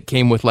 And it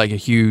came with like a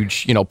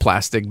huge,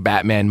 plastic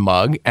Batman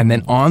mug. And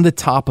then on the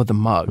top of the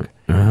mug,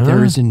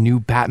 there is a new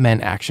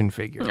Batman action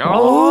figure.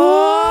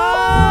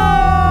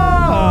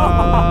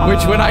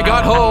 Which when I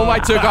got home, I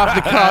took off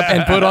the cup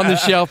and put on the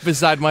shelf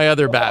beside my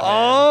other Batman.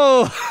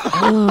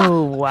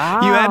 Oh,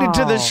 wow. You added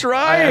to the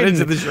shrine. I added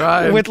to the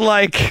shrine. With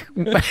like...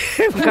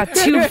 We've got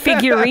 2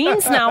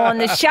 figurines now on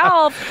the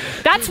shelf.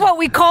 That's what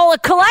we call a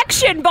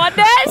collection,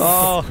 Bundes.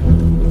 Oh.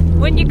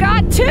 When you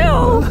got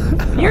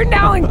 2, you're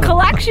now in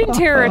collection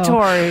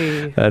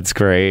territory. That's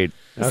great.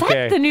 Is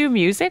that the new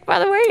music, by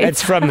the way?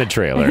 It's from the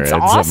trailer. It's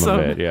Some awesome.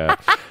 of it, yeah.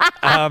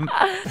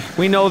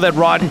 We know that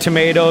Rotten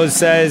Tomatoes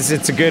says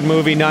it's a good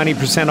movie,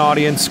 90%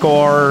 audience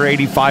score,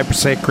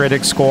 85%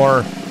 critic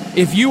score.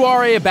 If you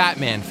are a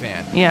Batman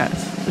fan,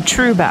 Yes, a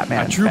true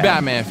Batman. a true fan.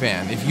 Batman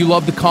fan, if you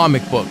love the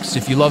comic books,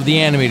 if you love the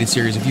animated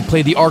series, if you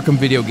play the Arkham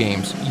video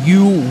games,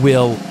 you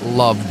will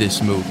love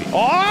this movie.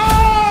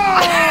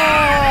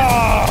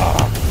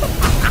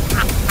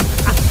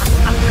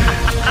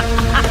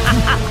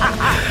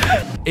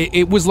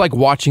 It was like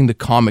watching the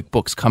comic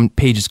books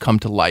pages come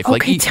to life.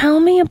 Okay, tell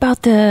me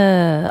about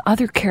the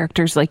other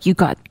characters. Like you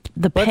got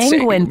the Let's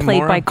Penguin see, played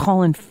Maura. by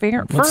Colin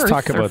Firth. Let's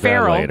talk or about that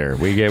Farrell. later.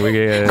 We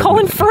get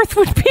Colin Firth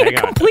would be a Hang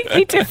on.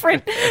 completely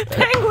different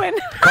penguin.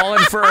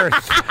 Colin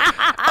Firth.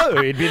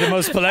 Oh, he'd be the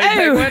most polite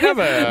penguin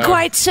ever.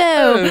 Quite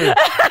so.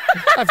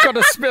 I've got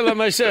a spill on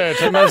my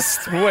shirt. I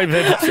must wipe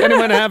it. Does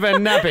anyone have a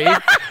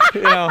nappy?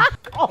 You know.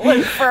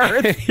 Colin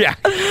Firth. Yeah.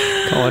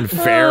 Colin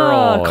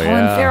Farrell. Colin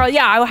yeah. Farrell.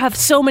 Yeah, I have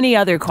so many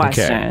other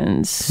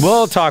questions.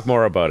 We'll talk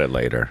more about it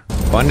later.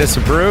 Bundes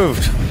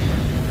approved.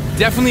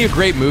 Definitely a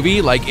great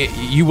movie. Like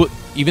you will,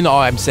 even though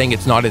I'm saying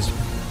it's not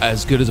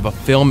as good as of a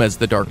film as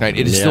The Dark Knight,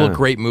 it is still a Yeah.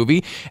 great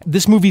movie.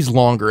 This movie's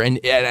longer,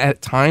 and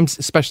at times,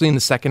 especially in the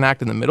second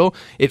act in the middle,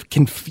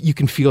 you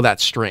can feel that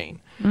strain.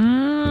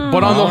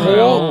 But on the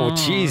whole, Oh,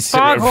 jeez.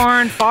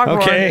 Foghorn.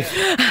 Okay.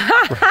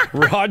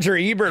 Roger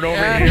Ebert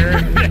over here.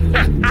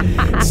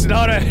 It's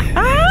not a...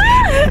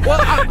 well,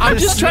 I'm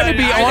just trying to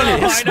be I know,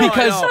 honest I know.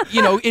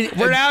 because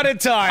We're out of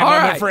time, All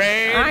I'm right.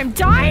 afraid. I'm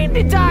dying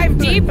to dive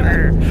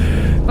deeper,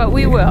 but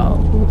we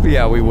will.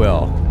 Yeah, we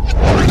will.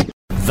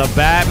 The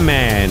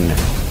Batman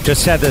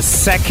just had the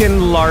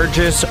second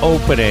largest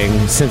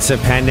opening since the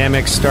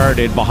pandemic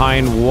started.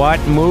 Behind what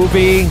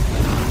movie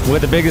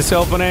with the biggest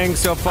opening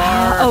so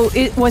far?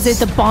 Was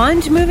it the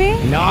Bond movie?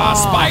 No,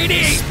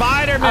 Spidey!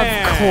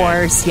 Spider-Man! Of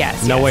course,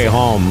 yes. No yes, Way yes.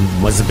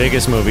 Home was the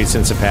biggest movie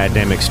since the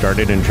pandemic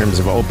started in terms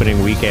of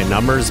opening weekend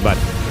numbers, but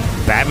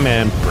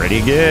Batman,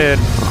 pretty good.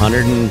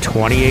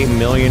 $128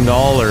 million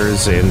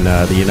in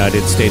the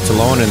United States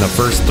alone in the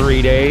first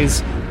 3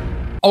 days.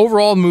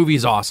 overall, the movie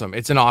is awesome.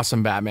 It's an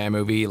awesome Batman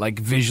movie, like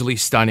visually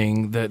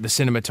stunning. The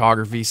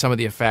cinematography, some of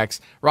the effects.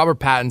 Robert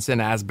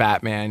Pattinson as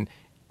Batman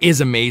is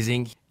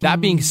amazing. That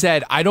being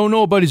said, I don't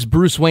know about his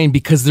Bruce Wayne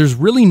because there's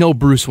really no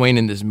Bruce Wayne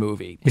in this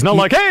movie. He's not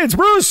like, hey, it's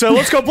Bruce, so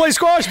let's go play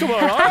squash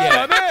tomorrow. All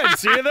right, I'm in.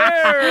 See you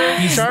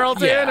there.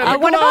 Charlton. yeah. at the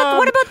What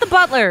club. about the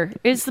butler?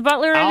 Is the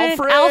butler in it?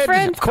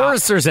 Alfred? Of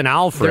course, there's an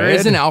Alfred. There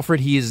is an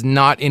Alfred. He is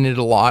not in it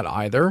a lot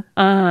either.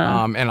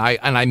 And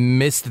I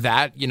missed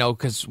that,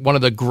 because one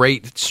of the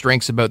great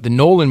strengths about the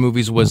Nolan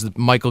movies was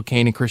Michael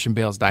Caine and Christian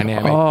Bale's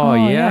dynamic. Oh,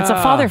 yeah. It's a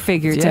father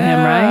figure to him,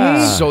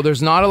 right? So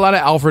there's not a lot of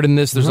Alfred in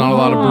this. There's not a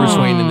lot of Bruce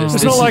Wayne in this.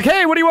 It's This not is- like,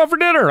 hey, what are do you want for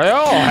dinner?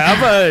 Oh,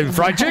 have a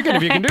fried chicken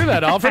if you can do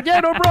that, Alfred. Yeah,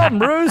 no problem,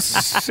 Bruce.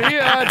 See you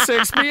at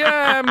 6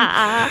 p.m.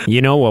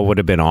 You know what would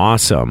have been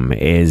awesome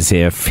is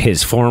if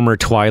his former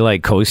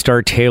Twilight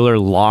co-star Taylor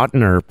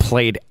Lautner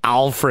played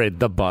Alfred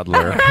the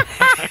butler.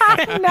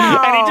 No.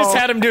 And he just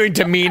had him doing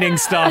demeaning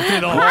stuff through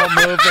the whole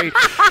movie.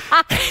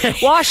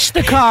 Wash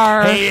the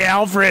car. Hey,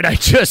 Alfred, I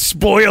just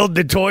spoiled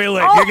the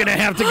toilet. You're going to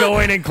have to go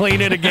in and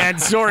clean it again.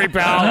 Sorry,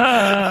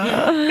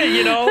 pal.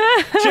 You know,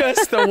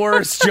 just the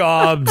worst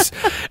jobs.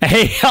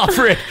 Hey,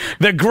 Alfred,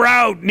 the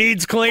grout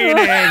needs cleaning.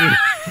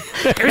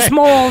 There's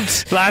mold.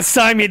 Last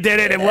time you did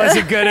it, it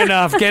wasn't good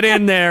enough. Get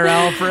in there,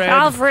 Alfred.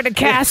 Alfred, a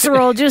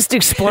casserole just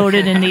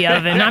exploded in the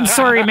oven. I'm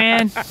sorry,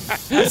 man.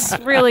 It's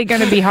really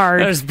going to be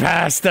hard. There's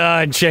pasta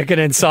and chicken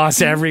and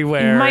sauce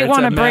everywhere. You might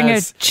want to bring a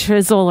mess.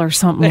 chisel or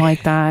something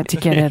like that to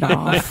get it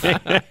off.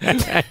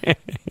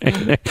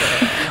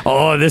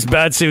 Oh, this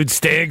batsuit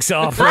stinks,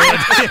 Alfred.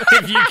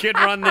 If you could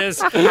run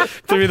this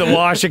through the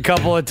wash a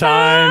couple of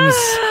times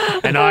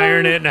and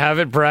iron it and have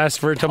it pressed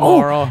for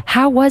tomorrow. Oh,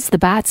 how was the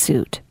bat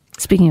suit?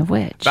 Speaking of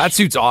which,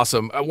 Batsuit's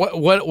awesome.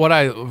 What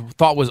I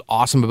thought was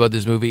awesome about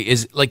this movie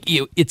is like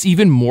it's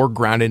even more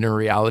grounded in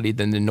reality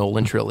than the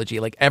Nolan trilogy.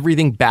 Like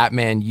everything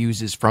Batman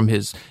uses, from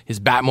his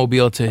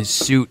Batmobile to his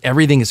suit,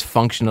 everything is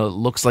functional. It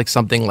looks like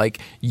something like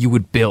you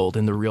would build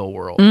in the real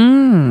world.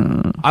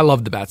 I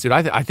love the Batsuit.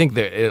 I think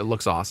that it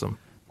looks awesome.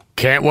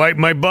 Can't wipe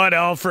my butt,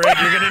 Alfred.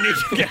 You're going to need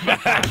to get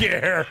back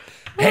here.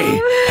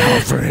 Hey,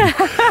 Alfred,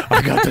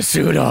 I got the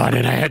suit on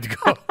and I had to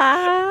go.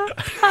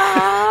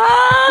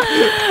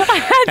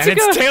 And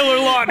it's Taylor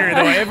Lautner,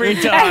 though, every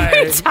time.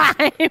 every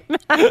time.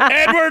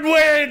 Edward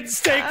wins.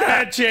 Take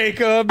that,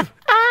 Jacob.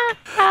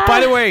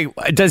 By the way,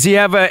 does he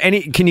have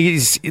any? Can he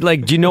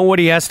like? Do you know what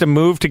he has to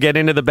move to get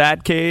into the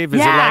Batcave? Is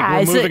it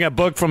like removing a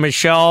book from a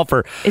shelf,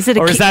 or is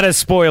that a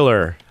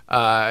spoiler?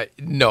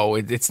 No,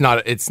 it's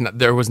not. It's not.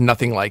 There was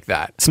nothing like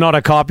that. It's not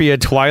a copy of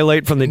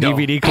Twilight from the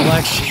DVD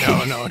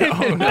collection. No.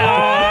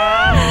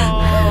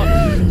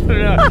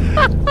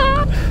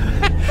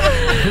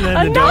 And then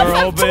the Enough door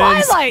of opens.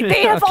 Twilight.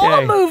 They have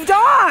all moved on.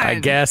 I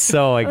guess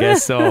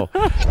so.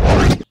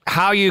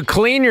 How you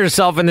clean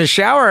yourself in the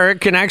shower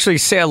can actually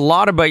say a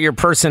lot about your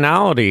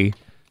personality.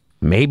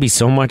 Maybe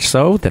so much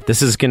so that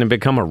this is going to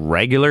become a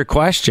regular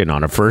question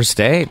on a first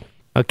date.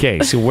 Okay,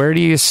 so where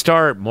do you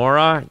start,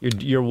 Maura?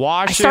 You're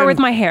washing. I start with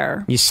my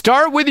hair. You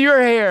start with your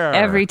hair.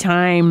 Every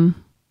time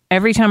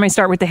I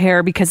start with the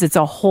hair because it's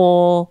a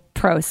whole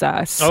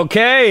process.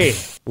 Okay,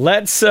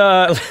 let's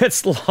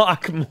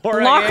lock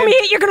Maura Lock in. me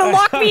in? You're going to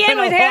lock me in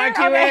with hair? Lock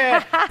you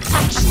in.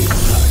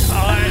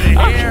 On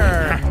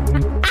hair.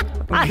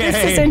 Okay.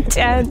 This is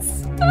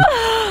intense.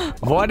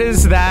 What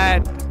does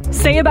that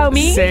Say about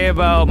me? say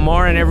about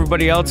Maura and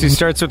everybody else who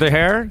starts with their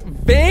hair?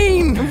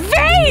 Vain.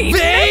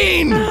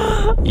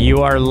 You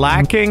are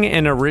lacking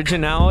in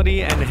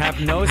originality and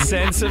have no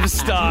sense of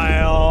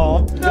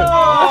style.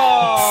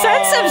 No!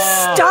 Sense of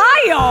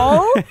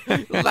style?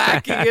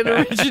 Lacking in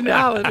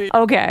originality.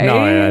 Okay.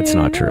 No, that's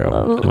not true.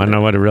 Want to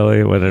know what it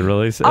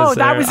really says? Oh,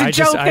 that there? was a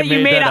joke that you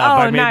made up. up.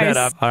 Oh, I made nice. that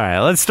up. All right,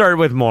 let's start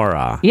with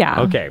Maura.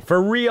 Yeah. Okay, for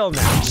real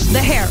now. The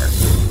hair.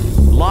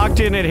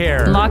 Locked in at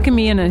hair. Locking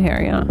me in at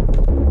hair, yeah.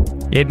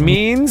 It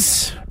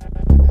means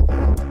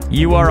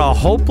you are a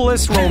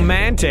hopeless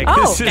romantic.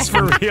 Oh. This is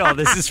for real.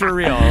 This is for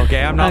real,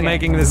 okay? I'm not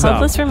making this up.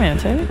 Hopeless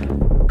romantic.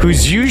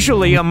 Who's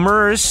usually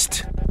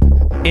immersed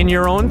in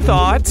your own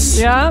thoughts.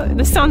 Yeah,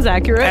 this sounds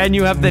accurate. And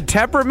you have the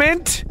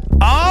temperament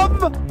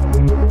of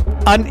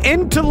an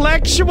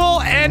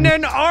intellectual and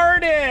an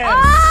artist.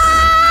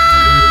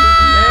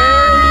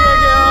 There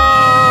you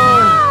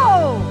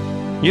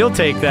go. You'll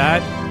take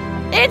that.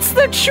 It's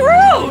the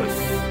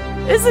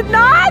truth, is it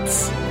not?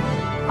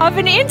 Of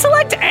an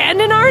intellect and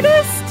an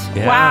artist?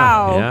 Yeah,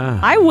 wow. yeah.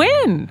 I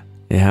win.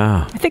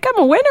 Yeah. I think I'm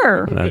a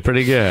winner. That's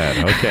pretty good.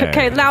 Okay.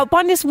 Okay, now,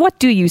 Bundes, what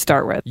do you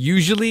start with?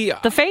 Usually,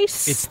 The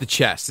face? it's the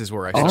chest is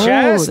where I Oh,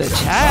 start. the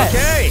chest.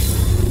 Okay.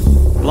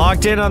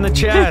 Locked in on the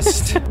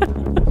chest.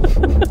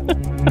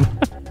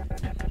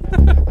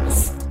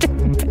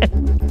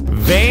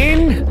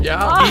 Vain,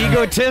 Yeah.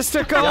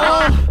 egotistical,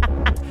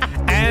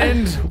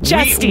 and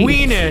Chesty.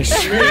 weenish.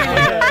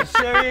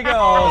 There you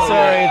go.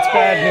 Sorry, it's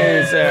bad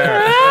news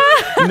there.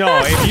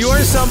 No, if you are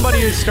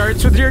somebody who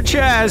starts with your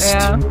chest,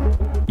 Yeah.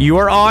 you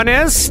are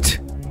honest.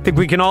 I think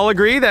we can all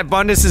agree that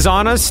Bundes is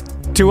honest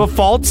to a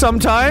fault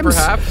sometimes.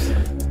 Perhaps.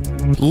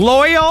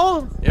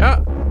 Loyal, Yeah.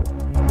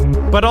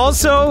 but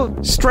also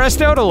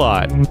stressed out a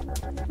lot.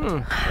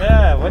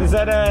 Yeah, what is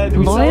that? Do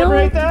we Loyal,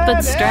 celebrate that?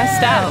 but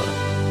stressed out.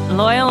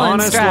 Loyal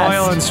Honest, and stressed.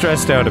 loyal, and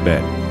stressed out a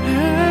bit.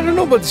 I don't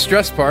know about the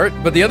stress part,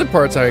 but the other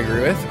parts I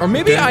agree with. Or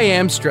maybe I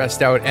am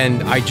stressed out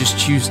and I just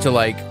choose to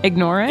like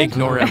Ignore it?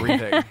 ignore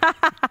everything.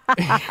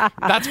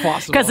 That's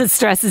possible. Because it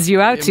stresses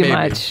you out too Maybe.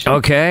 much.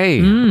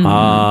 Okay.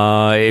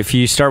 If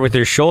you start with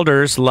your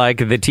shoulders like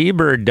the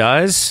T-Bird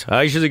does,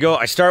 I usually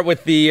I start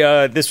with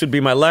the, this would be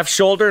my left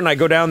shoulder, and I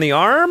go down the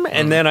arm,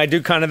 and then I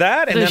do kind of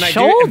that. And The then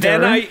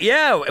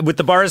shoulder? with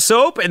the bar of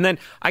soap. And then,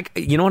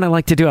 you know what I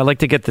like to do? I like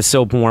to get the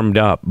soap warmed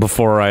up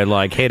before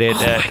I hit it. Oh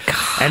my God.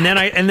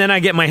 And then I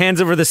get my hands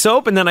over the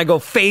soap, and then I go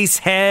face,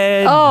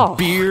 head,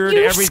 beard,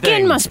 your everything.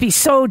 skin must be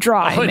so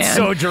dry, man. It's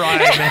so dry,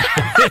 man.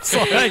 It's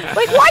like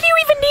why do you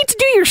even need to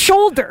do your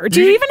shoulder?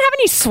 Do you even have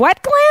any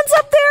sweat glands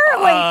up there?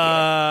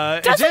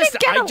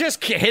 I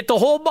just hit the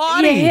whole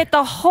body. You hit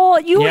the whole.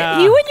 You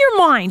and your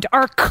mind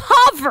are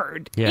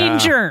covered Yeah. in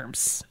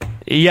germs.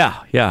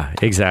 Yeah,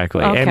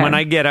 exactly. Okay. And when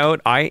I get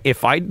out,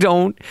 if I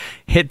don't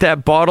hit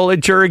that bottle of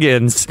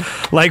Jergens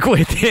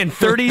within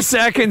 30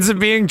 seconds of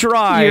being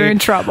dry, You're in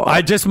trouble.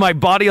 My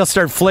body will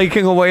start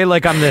flaking away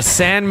like I'm the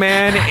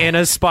Sandman in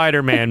a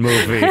Spider-Man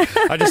movie.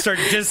 I just start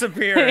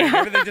disappearing.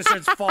 Everything just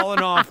starts falling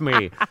off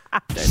me.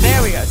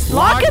 There we go.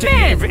 Lock him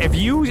in. If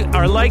you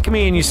are like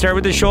me and you start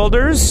with the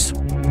shoulders,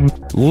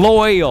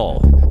 loyal,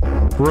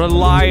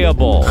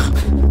 reliable,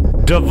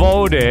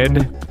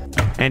 devoted,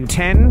 and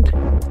tend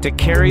to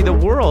carry the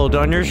world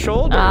on your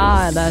shoulders.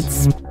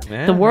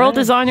 The world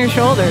is on your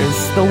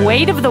shoulders. The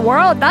weight of the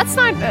world. That's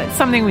not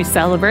something we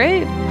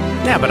celebrate.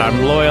 Yeah, but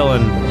I'm loyal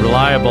and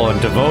reliable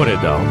and devoted,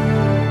 though.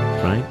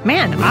 Right?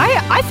 Man,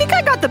 I think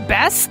I got the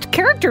best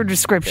character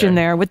description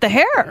there with the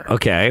hair.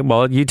 Okay,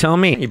 well, you tell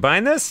me. You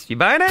buying this? You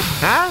buying it?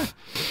 Huh?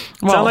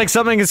 Well- Sound like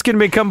something that's going to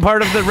become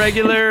part of the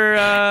regular,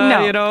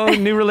 No.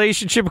 new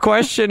relationship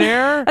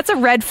questionnaire? That's a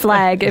red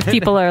flag if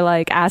people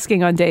are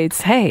asking on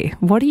dates, hey,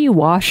 what do you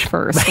wash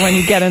first when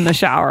you get in the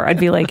shower? I'd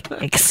be like,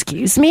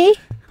 excuse me?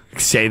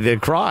 Say the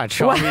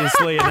crotch,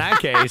 obviously, in that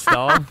case,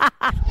 though.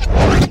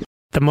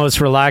 The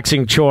most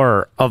relaxing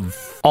chore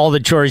of all the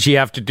chores you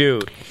have to do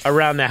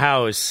around the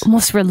house.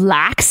 Most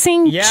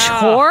relaxing Yeah.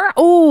 chore?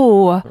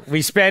 Ooh.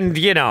 We spend,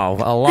 a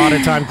lot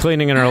of time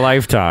cleaning in our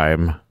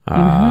lifetime.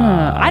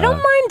 I don't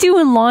mind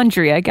doing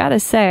laundry, I gotta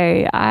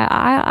say.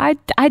 I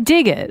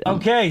dig it.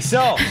 Okay,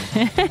 so.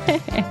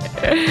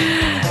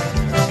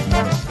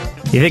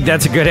 You think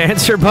that's a good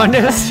answer,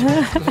 Bundes?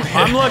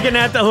 I'm looking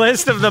at the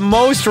list of the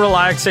most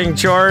relaxing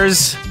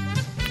chores.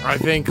 I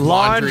think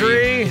Laundry.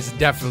 laundry is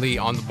definitely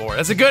on the board.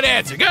 That's a good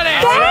answer. Good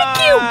answer. Thank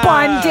you,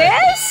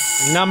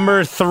 Bundes.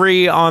 Number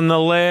 3 on the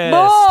list. Boom.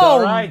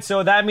 All right,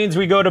 so that means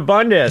we go to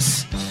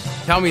Bundes.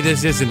 Tell me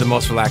this isn't the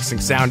most relaxing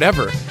sound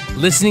ever.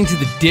 Listening to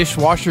the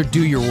dishwasher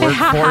do your work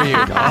for you.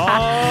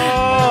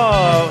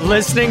 Oh,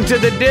 listening to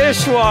the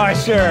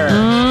dishwasher.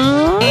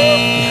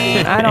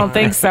 I don't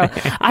think so.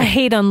 I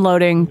hate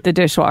unloading the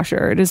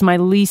dishwasher. It is my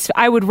least.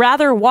 I would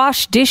rather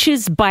wash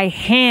dishes by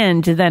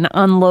hand than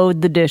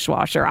unload the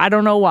dishwasher. I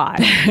don't know why.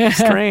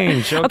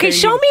 Strange. Okay,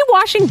 show me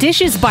washing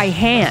dishes by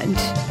hand.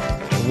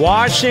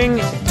 Washing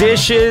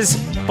dishes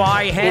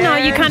by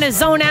hand. You kind of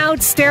zone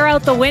out, stare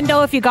out the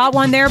window if you got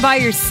one there by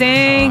your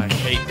sink. I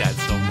hate that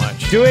so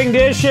much. Doing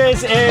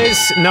dishes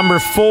is number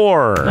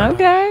 4.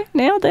 Okay,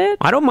 nailed it.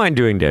 I don't mind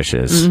doing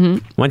dishes.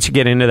 Once you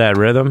get into that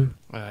rhythm.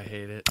 I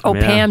hate it. Oh,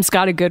 Yeah. Pam's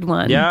got a good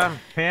one. Yeah,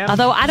 Pam.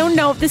 Although I don't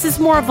know, this is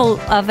more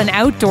of an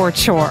outdoor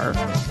chore.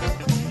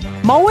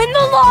 Mowing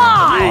the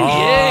lawn.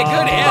 Yeah,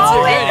 good answer.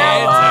 Mowing Good the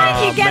answer.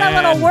 lawn. You get a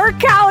man. little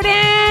workout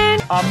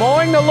in.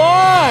 Mowing the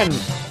lawn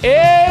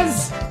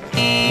is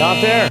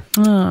not there.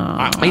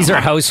 These are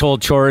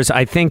household chores.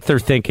 I think they're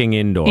thinking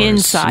indoors.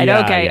 Inside. Yeah,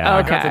 Okay, yeah.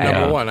 I got the Okay.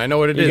 number 1. I know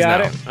what it You is got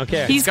now. it?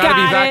 Okay. He's It's got to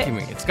be got it.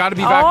 vacuuming. It's got to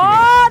be vacuuming.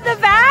 Oh, the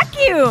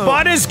vacuum.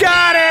 Bud has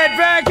got it.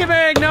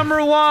 Vacuuming,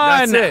 number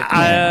 1. That's it.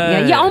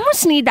 Yeah, you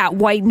almost need that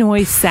white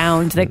noise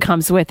sound that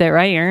comes with it,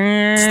 right?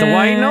 It's the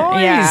white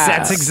noise. Yeah.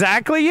 That's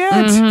exactly it.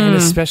 And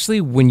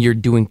especially when you're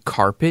doing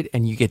carpet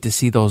and you get to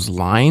see those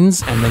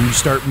lines and then you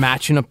start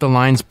matching up the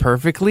lines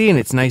perfectly and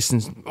it's nice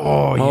and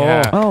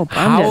yeah. Oh,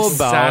 How Bundes.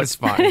 about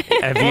Satisfying.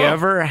 have you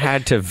ever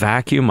had to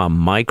vacuum a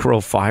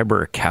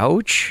microfiber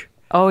couch?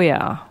 Oh,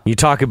 yeah. You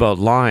talk about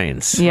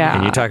lines, Yeah.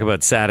 and you talk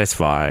about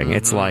satisfying.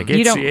 It's like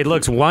You don't- it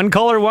looks one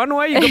color one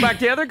way. You go back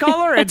the other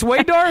color, it's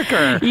way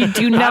darker. You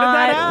do How did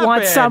that not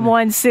want happen?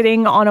 someone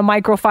sitting on a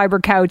microfiber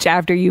couch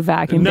after you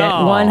vacuumed it.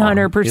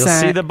 100%. You'll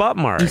see the butt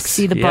marks. You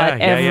see the Yeah, butt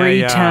yeah,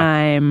 every yeah.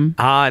 time.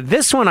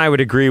 This one I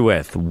would agree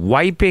with.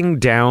 Wiping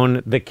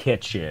down the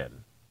kitchen.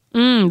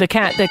 The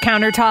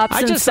countertops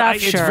and stuff.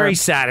 It's Sure. very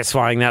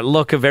satisfying, that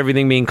look of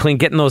everything being clean,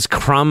 getting those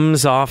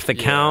crumbs off the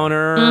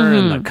counter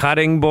and the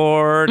cutting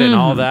board and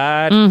all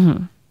that.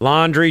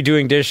 Laundry,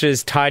 doing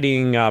dishes,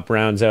 tidying up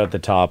rounds out the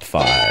top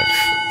 5.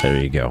 There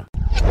you go.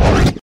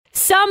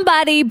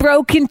 Somebody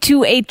broke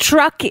into a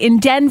truck in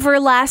Denver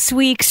last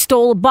week,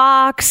 stole a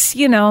box,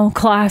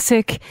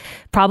 classic.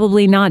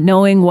 Probably not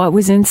knowing what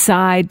was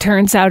inside.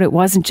 Turns out it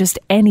wasn't just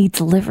any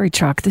delivery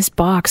truck. This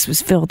box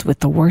was filled with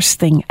the worst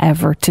thing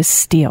ever to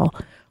steal.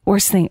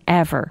 Worst thing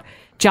ever.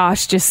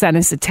 Josh just sent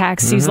us a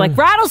text. He's like,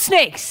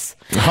 rattlesnakes.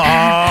 Oh,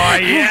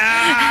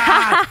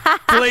 yeah.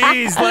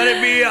 Please let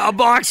it be a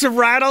box of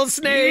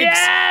rattlesnakes.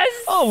 Yes.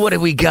 Oh, what do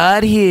we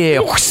got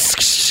here?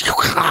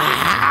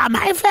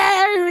 my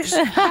face.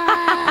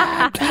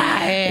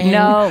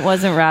 No, it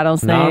wasn't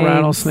rattlesnakes. Not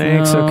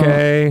rattlesnakes, No.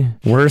 okay.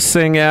 Worst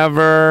thing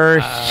ever.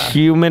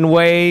 Human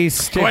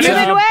waste. What It's is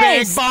a it? big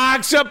Waste.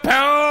 box of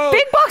poo.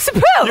 Big box of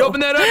poo. You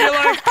open that up, you're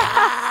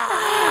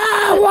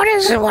like, What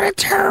is it? What a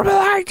terrible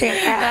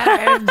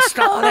idea.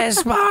 Install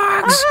this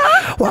box.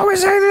 What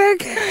was I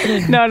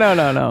thinking? No.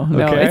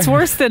 Okay. It's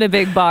worse than a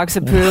big box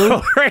of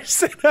poo. Worse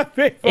than a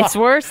big It's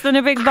worse than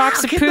a big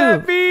box of could poo.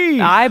 that be?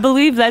 I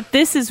believe that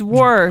this is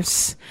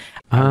worse.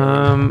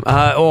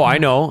 I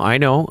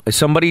know.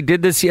 Somebody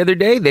did this the other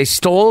day. They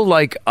stole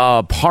like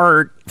a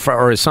part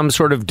or some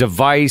sort of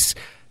device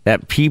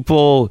that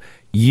people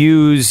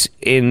use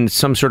in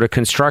some sort of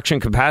construction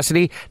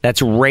capacity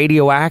that's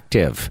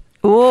radioactive.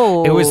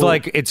 Ooh. It was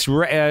like it's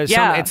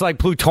it's like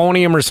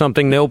plutonium or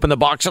something. They open the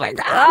box and like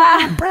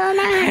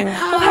Burning.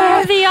 What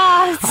are the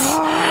odds?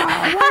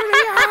 What are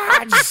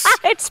the odds?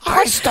 It's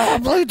I stole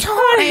It's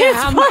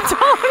plutonium.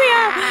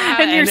 plutonium.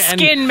 And your And-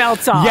 skin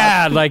melts off.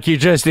 yeah, like you're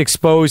just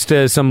exposed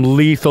to some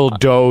lethal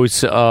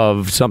dose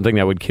of something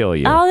that would kill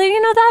you. Oh,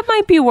 that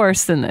might be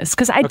worse than this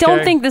because I don't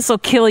Okay. think this will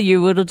kill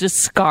you. It'll just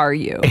scar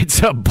you.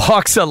 It's a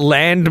box of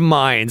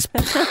landmines.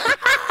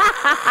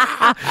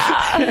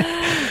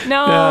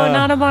 No,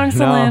 not a box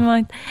no. of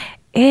landmines.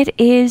 It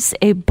is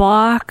a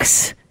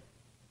box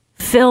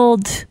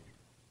filled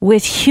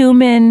with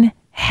human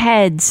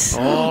heads.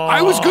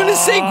 I was going to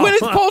say Gwyneth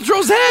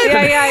Paltrow's head.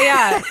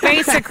 Yeah.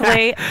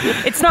 Basically,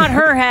 it's not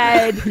her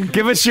head.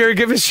 Give us your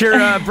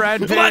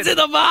Brad Pitt. What's in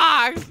the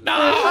box?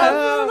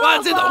 No.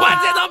 What's in the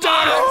box?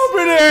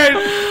 Open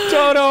it!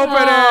 Don't open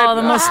Oh, it!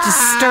 the most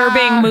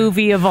disturbing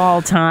movie of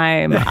all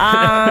time.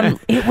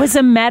 It was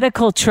a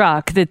medical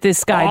truck that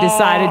this guy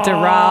decided to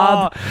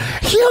rob.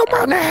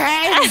 Human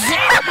heads.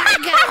 Oh my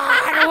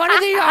God. What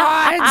are the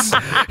odds?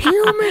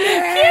 Human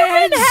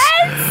heads.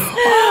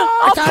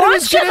 I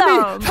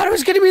thought it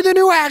was gonna be the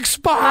new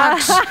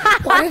Xbox.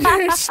 What did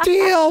I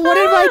steal? What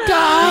have I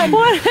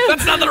done?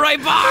 That's not the right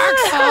box.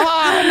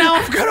 Oh, now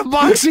I've got a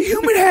box of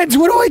human heads.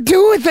 What do I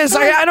do with this?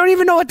 I don't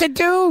even know what to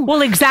do.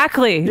 Well,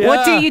 exactly.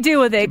 What do you do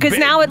with it? Because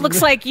now it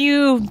looks like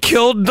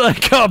Killed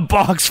like a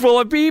box full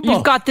of people.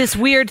 you've got this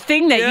weird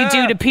thing that you do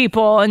Yeah. to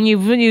people, and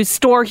you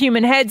store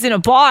human heads in a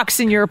box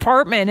in your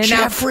apartment. And now,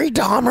 Jeffrey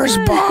Dahmer's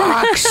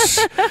box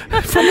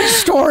from his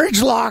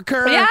storage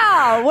locker.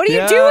 yeah, what do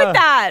you do Yeah. with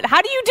that?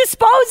 How do you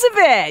dispose of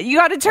it? You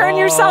got to turn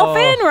yourself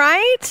in,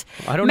 right?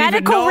 I don't even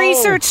Medical know.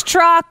 research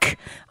truck.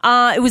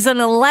 It was an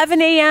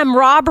 11 a.m.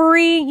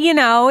 robbery. You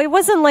know, it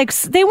wasn't like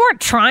they weren't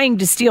trying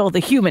to steal the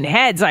human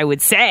heads, I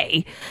would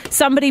say.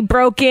 Somebody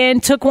broke in,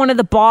 took one of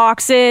the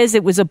boxes.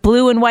 It was a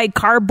blue and white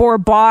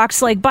cardboard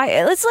box.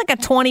 It's like a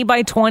 20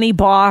 by 20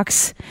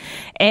 box.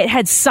 It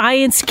had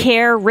Science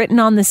Care written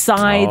on the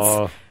sides.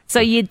 Oh. So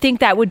you'd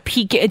think that would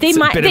pique it. It's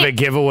a bit of a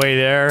giveaway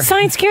there.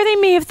 Science Care, they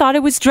may have thought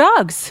it was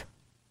drugs.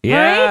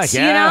 Yeah, right?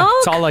 yeah. You know?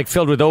 It's all like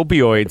filled with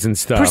opioids and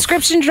stuff.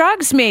 Prescription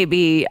drugs,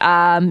 maybe.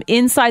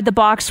 Inside the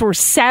box were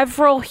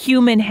several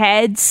human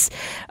heads,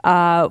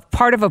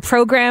 part of a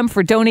program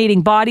for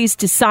donating bodies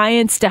to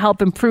science to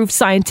help improve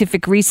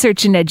scientific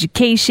research and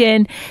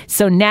education.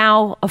 So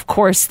now, of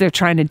course, they're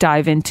trying to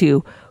dive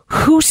into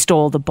who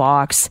stole the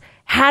box,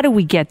 how do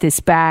we get this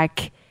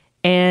back?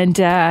 And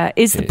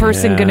is the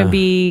person going to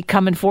be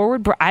coming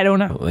forward? I don't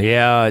know.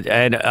 Yeah,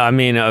 and I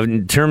mean,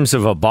 in terms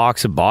of a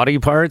box of body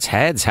parts,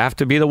 heads have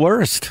to be the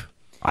worst.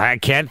 I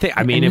can't think.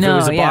 I mean, if it No,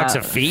 was a box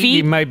yeah. of feet, Feet?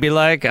 you might be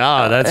like,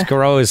 "Oh, that's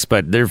gross,"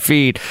 but their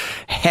feet,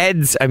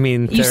 heads. I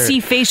mean, You they're- see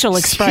facial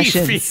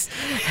expressions.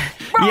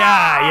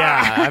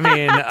 Yeah. I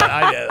mean,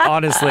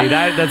 honestly,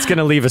 that's going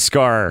to leave a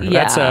scar. Yeah.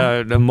 That's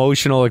an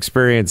emotional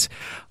experience.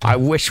 I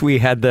wish we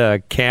had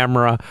the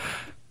camera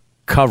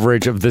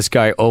coverage of this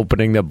guy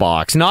opening the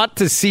box, not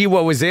to see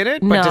what was in it,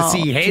 but to No,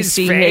 see to his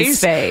see face his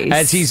face.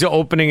 as he's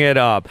opening it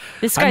up.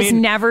 This I guy's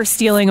mean, never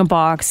stealing a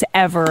box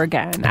ever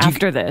again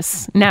after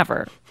this.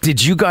 Never.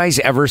 Did you guys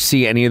ever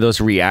see any of those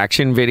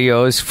reaction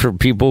videos for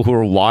people who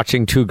are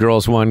watching Two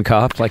Girls, One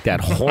Cup, like that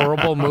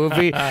horrible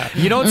movie?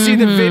 You don't see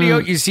the video,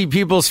 you see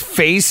people's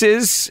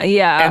faces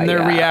Yeah, and their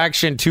yeah.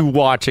 reaction to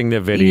watching the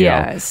video,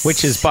 Yes.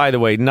 which is, by the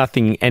way,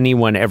 nothing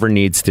anyone ever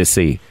needs to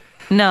see.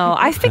 No,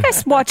 I think I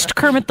watched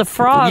Kermit the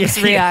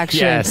Frog's reaction.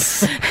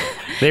 Yes.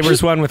 There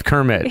was one with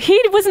Kermit. He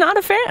was not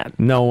a fan.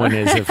 No one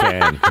is a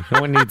fan.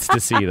 No one needs to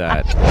see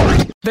that.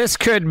 This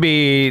could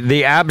be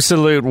the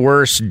absolute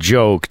worst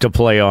joke to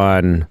play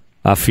on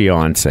a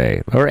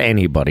fiance or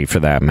anybody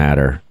for that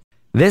matter.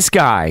 This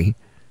guy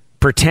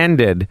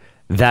pretended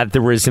that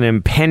there was an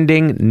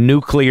impending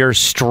nuclear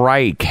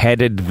strike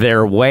headed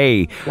their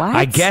way. What?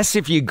 I guess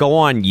if you go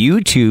on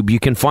YouTube, you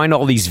can find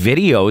all these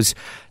videos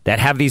that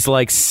have these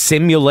like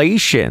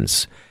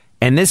simulations.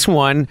 And this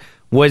one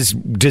was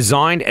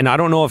designed, and I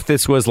don't know if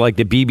this was like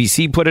the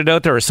BBC put it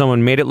out there or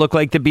someone made it look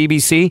like the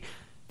BBC.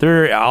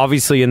 They're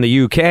obviously in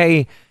the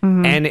UK,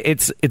 and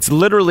it's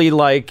literally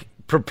like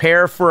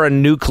prepare for a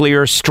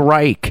nuclear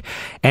strike.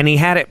 And he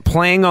had it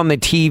playing on the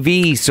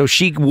TV, so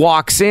she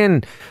walks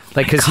in,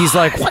 like, because he's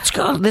like, "What's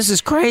going on? This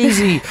is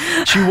crazy."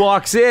 She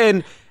walks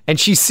in, And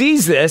she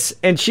sees this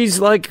and she's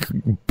like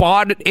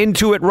bought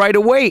into it right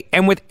away.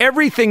 And with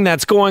everything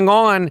that's going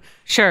on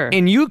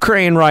in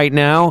Ukraine right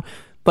now,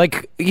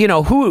 like, you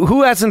know,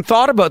 who hasn't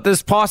thought about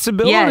this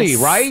possibility,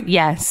 right?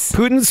 Yes.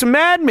 Putin's a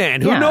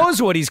madman. Who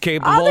knows what he's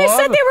capable of? Oh, they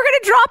said they were going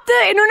to drop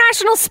the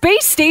International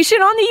Space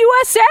Station on the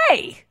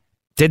USA.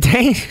 Did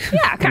they?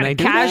 Yeah, kind of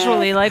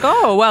casually, like,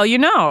 oh, well, you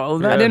know,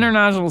 that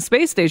International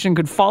Space Station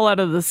could fall out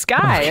of the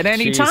sky at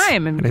any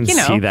time. And, I didn't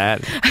see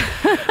that.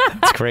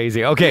 It's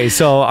crazy. Okay,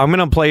 so I'm going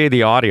to play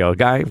the audio.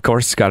 Guy, of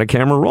course, has got a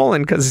camera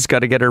rolling because he's got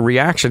to get her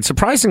reaction.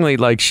 Surprisingly,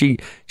 like, she's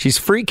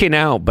freaking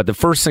out, but the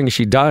first thing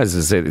she does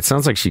is it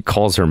sounds like she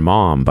calls her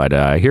mom, but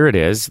here it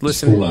is.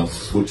 Listen. Fallout,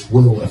 which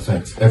will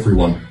affect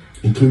everyone,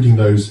 including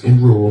those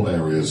in rural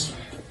areas.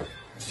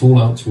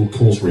 Fallout will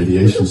cause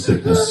radiation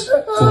sickness,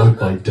 followed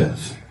by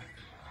death.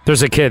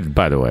 There's a kid,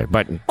 by the way,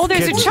 but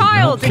there's a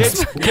child.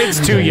 Kids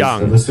too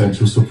young. Of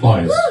essential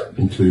supplies,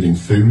 including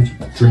food,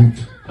 drink,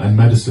 and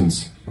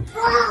medicines.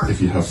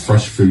 If you have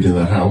fresh food in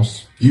the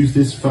house, use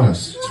this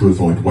first to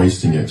avoid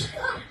wasting it.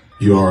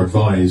 You are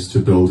advised to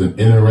build an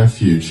inner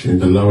refuge in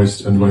the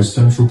lowest and most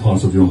central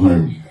part of your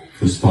home,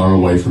 as far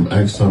away from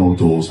external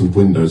doors and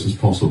windows as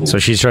possible. So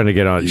she's trying to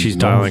get on. She's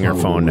dialing her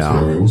phone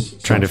now,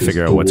 trying to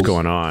figure out what's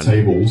going on.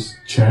 Tables,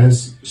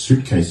 chairs,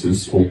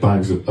 suitcases, or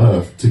bags of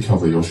earth to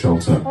cover your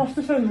shelter.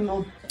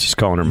 She's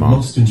calling her You mom.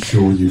 must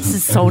ensure you have This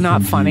is so not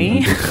everything funny. you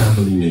and your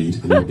family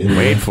need in your inner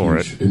Wait for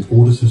refuge in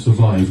order to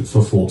survive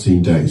for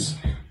 14 days.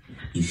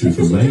 You should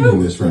remain in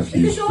this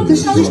refuge for the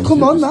This has majority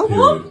come of on this now.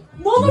 period.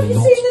 Mom, have You you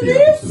will seen not the be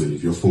able news? to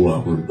leave your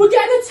fallout room. We're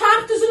getting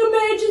attacked as an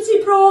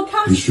emergency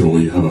broadcast. Be sure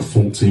you have a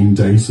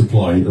 14-day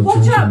supply of Watch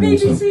drinking out, water.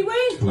 BBC,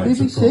 wait. Collect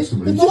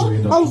approximately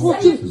BBC. 3.5 I was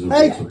watching. litres of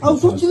Hey, water I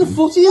was per watching the person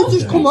footy. It's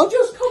just per come day. on.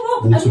 Just come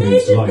up. Water means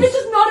Amazing. life. This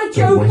is not a Don't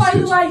joke, waste by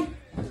the it. way.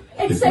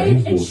 It's If saying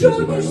rainwater is ensure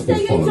you available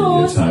stay following the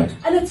indoors attack,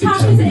 and it attack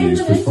can is be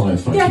used for imminent.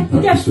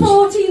 firefighting Get purposes.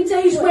 14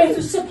 days worth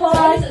of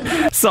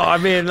supplies. So I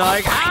mean,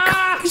 like,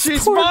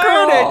 she's poor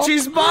buying girl. it.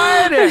 She's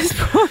buying it.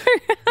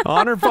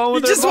 On her phone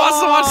with He her just wants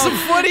to watch some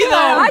footy, though.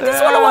 I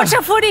just want to watch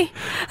a footy.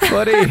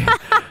 Buddy.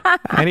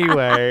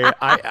 Anyway,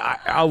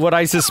 I what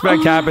I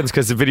suspect happens,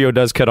 because the video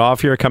does cut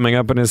off here coming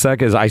up in a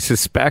sec, is I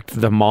suspect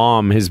the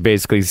mom has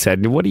basically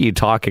said, what are you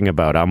talking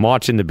about? I'm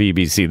watching the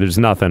BBC. There's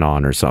nothing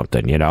on or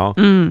something, you know?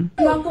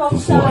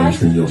 Before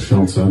entering your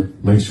shelter,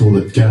 make sure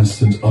that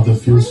gas and other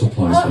fuel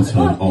supplies are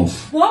turned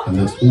off and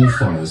that all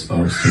fires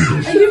are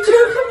extinguished. Are you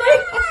joking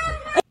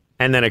me?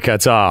 And then it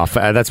cuts off.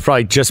 That's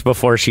probably just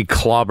before she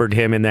clobbered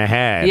him in the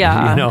head.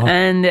 Yeah. You know?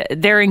 And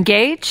they're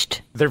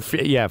engaged? They're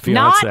fiance.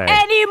 Not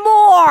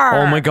anymore.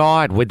 Oh my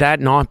God. Would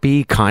that not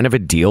be kind of a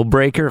deal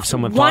breaker if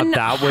someone thought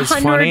that was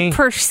funny?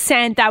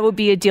 100% that would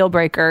be a deal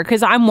breaker,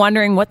 because I'm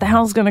wondering what the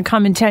hell's going to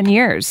come in 10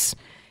 years.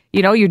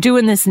 You know, you're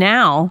doing this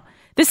now.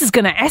 This is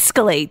going to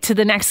escalate to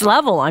the next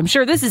level. I'm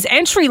sure this is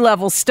entry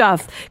level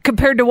stuff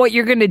compared to what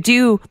you're going to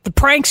do, the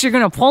pranks you're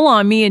going to pull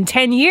on me in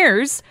 10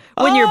 years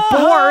when you're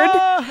bored,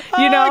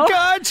 you know? I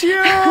got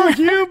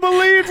you. You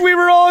believed we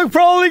were all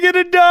probably going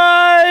to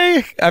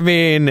die. I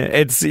mean,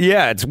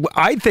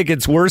 I think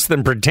it's worse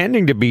than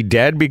pretending to be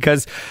dead,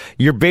 because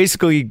you're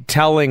basically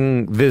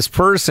telling this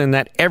person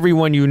that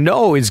everyone you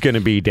know is going to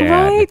be dead.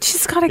 Right?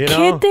 She's got a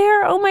kid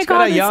there. Oh my God.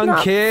 got a it's young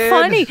not kid.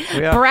 funny.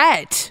 Yeah.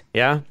 Brett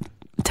Yeah.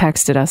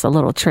 texted us a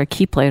little trick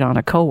he played on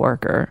a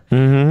coworker.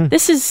 Mm-hmm.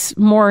 This is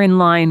more in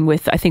line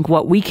with, I think,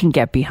 what we can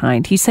get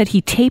behind. He said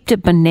he taped a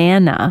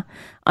banana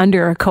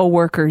under a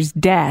coworker's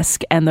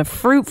desk, and the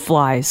fruit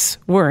flies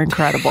were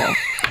incredible.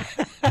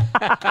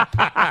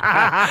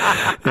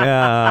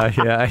 Yeah.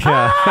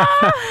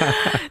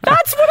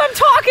 That's what I'm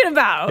talking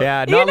about.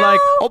 Yeah, you not know? like,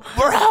 oh,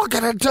 we're all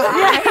gonna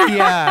die.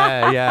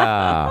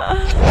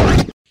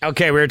 Yeah.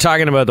 Okay, we were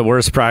talking about the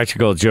worst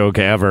practical joke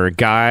ever.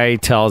 Guy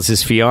tells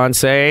his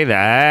fiance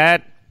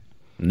that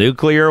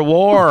nuclear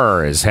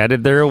war is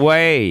headed their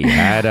way.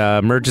 Had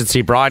an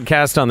emergency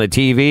broadcast on the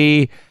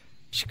TV.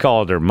 She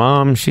called her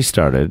mom. She was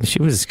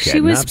upset.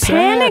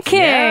 panicking.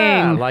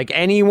 Yeah, like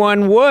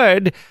anyone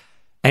would.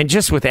 And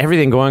just with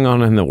everything going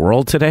on in the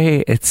world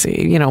today, it's,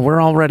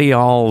 we're already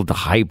all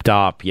hyped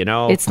up,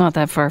 It's not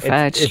that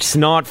far-fetched. It's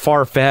not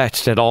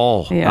far-fetched at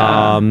all.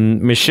 Yeah.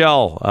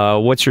 Michelle,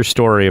 what's your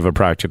story of a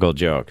practical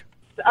joke?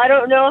 I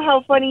don't know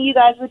how funny you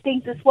guys would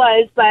think this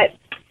was, but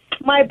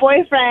my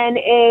boyfriend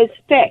is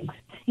fixed.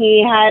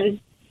 He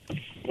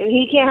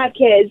can't have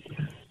kids.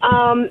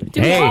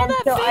 Hey,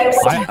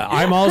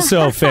 I'm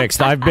also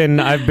fixed. I've been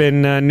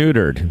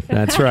neutered.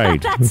 That's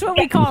right. That's what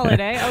we call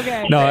it, eh?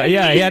 Okay. No,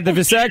 yeah, he had the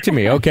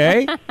vasectomy.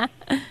 Okay.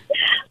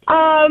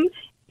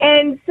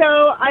 And so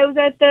I was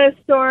at the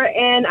store,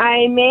 and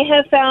I may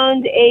have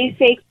found a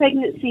fake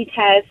pregnancy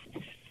test.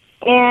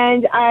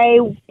 And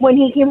when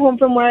he came home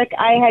from work,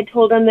 I had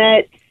told him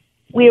that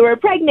we were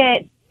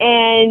pregnant,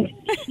 and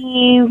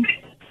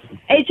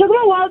it took him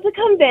a while to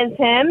convince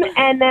him,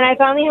 and then I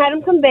finally had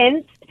him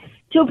convinced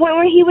to a point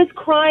where he was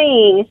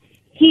crying.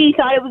 he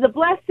thought it was a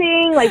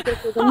blessing, like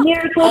this was a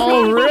miracle.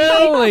 Oh,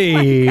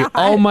 really?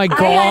 Oh, my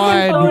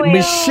God.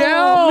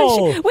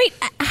 Michelle. Wait,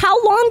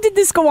 how long did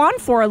this go on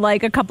for?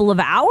 Like a couple of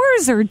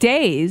hours or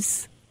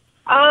days?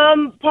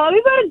 Probably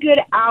about a good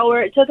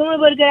hour. It took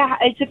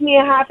me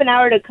a half an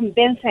hour to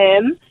convince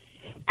him.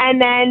 And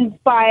then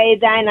by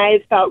then I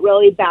felt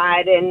really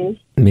bad. And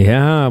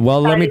yeah, well,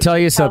 let me tell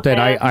you something.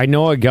 I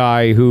know a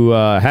guy who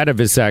had a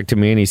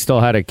vasectomy and he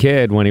still had a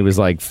kid when he was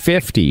like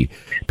 50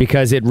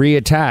 because it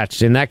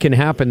reattached. And that can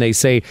happen, they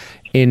say,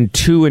 in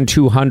 2 in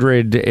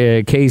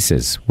 200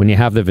 cases when you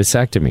have the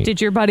vasectomy.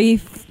 Did your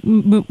buddy,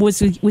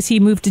 was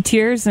he moved to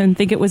tears and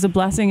think it was a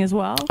blessing as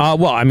well?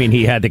 Well, I mean,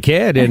 he had the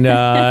kid and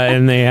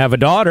and they have a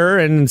daughter.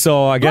 And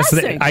so I guess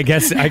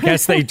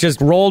they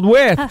just rolled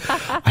with.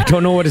 I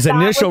don't know what his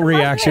initial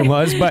reaction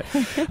was, but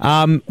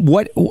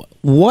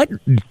what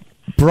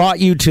brought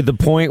you to the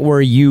point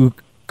where you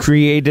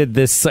created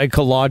this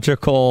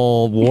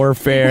psychological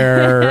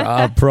warfare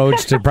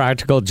approach to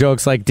practical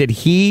jokes? Like, did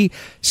he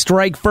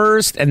strike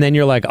first and then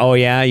you're like, oh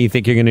yeah, you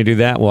think you're going to do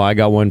that? Well, I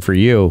got one for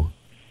you.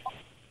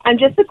 I'm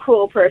just a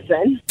cruel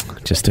person.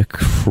 Just a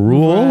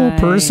cruel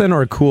person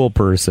or a cool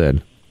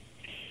person?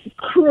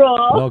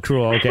 Cruel. Well,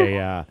 cruel. Okay,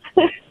 yeah.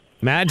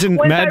 Imagine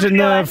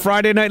the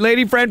Friday Night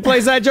Lady Friend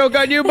plays that joke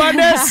on you,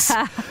 Bundes.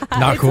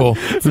 Not cool.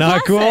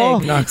 Not cool.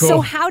 Not cool.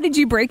 So how did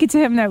you break it to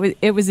him that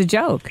it was a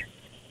joke?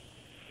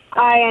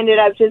 I ended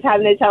up just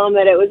having to tell him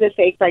that it was a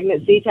fake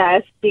pregnancy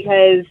test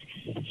because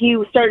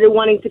he started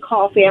wanting to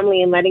call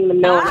family and letting them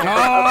know.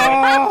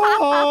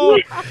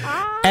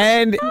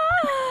 And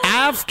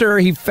after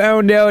he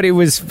found out it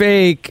was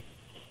fake,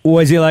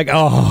 was he like,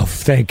 oh,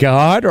 thank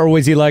God? Or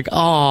was he like,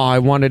 oh, I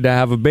wanted to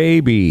have a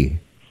baby?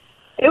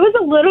 It was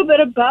a little bit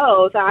of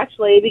both,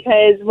 actually,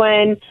 because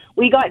when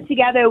we got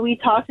together, we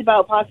talked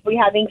about possibly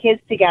having kids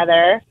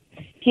together.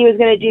 He was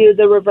going to do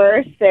the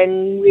reverse,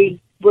 and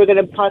we were going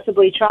to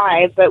possibly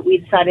try, but we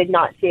decided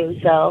not to.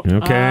 So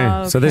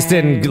okay. So this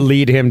didn't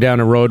lead him down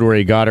a road where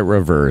he got it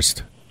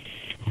reversed.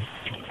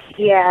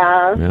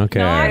 Yeah.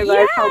 Okay. I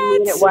realized how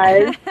mean it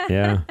was.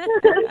 Yeah.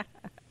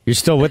 You're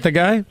still with the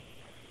guy?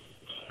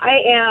 I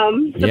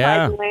am,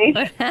 surprisingly.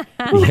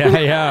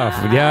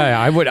 Yeah.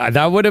 I would.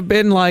 That would have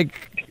been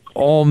like,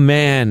 oh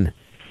man,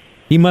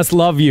 he must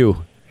love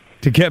you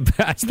to get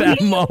past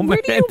that moment.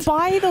 Where do you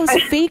buy those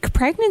fake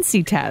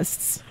pregnancy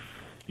tests?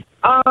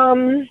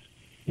 Hot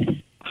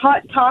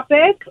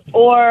Topic,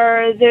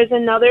 or there's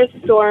another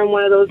store in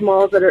one of those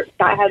malls that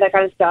have that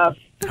kind of stuff.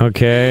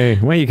 Okay.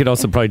 Well, you could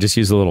also probably just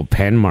use a little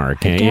pen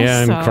mark, can't you?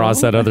 And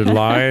cross that other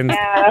line.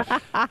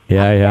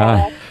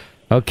 Yeah.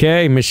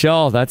 Okay,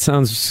 Michelle, that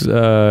sounds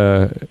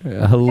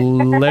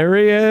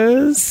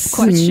hilarious.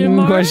 Question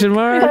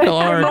mark?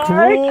 Or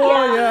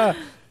cool, yeah.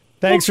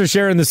 Thanks for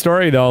sharing the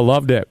story, though.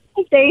 Loved it.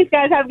 Thanks,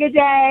 guys. Have a good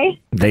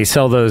day. They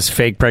sell those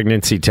fake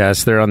pregnancy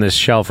tests. They're on this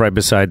shelf right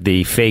beside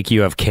the fake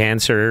you have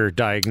cancer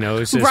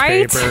diagnosis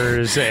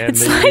papers. And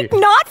it's like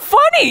not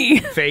funny.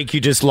 Fake you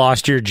just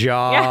lost your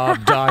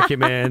job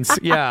documents.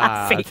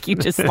 Yeah. Fake you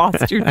just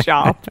lost your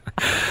job.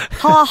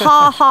 Ha,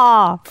 ha,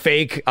 ha.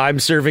 Fake I'm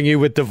serving you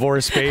with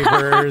divorce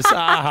papers.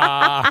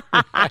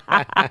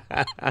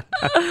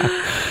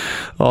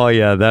 Oh,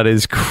 yeah, that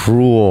is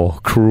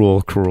cruel.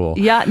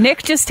 Yeah,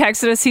 Nick just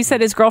texted us. He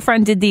said his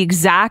girlfriend did the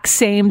exact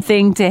same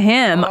thing to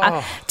him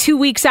 2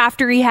 weeks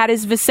after he had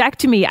his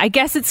vasectomy. I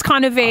guess it's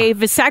kind of a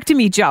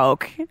vasectomy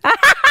joke.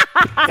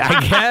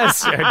 I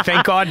guess.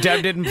 Thank God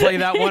Deb didn't play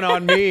that one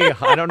on me.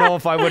 I don't know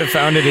if I would have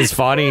found it as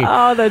funny.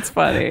 Oh, that's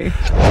funny.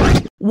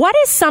 What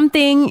is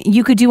something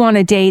you could do on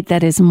a date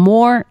that is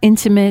more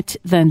intimate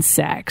than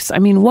sex? I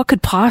mean, what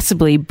could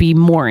possibly be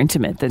more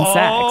intimate than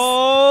sex?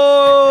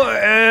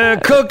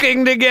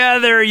 Cooking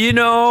together, you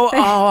know.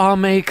 Oh, I'll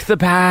make the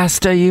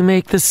pasta, you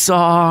make the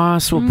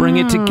sauce. We'll bring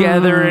it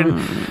together, and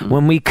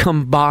when we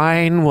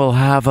combine, we'll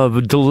have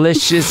a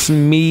delicious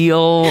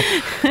meal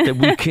that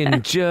we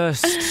can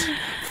just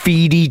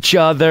feed each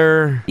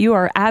other. You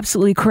are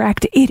absolutely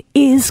correct. It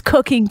is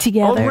cooking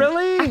together. Oh,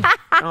 really?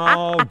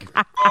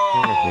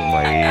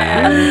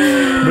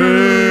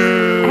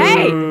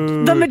 Hey,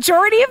 the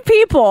majority of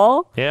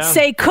people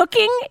say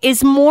cooking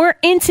is more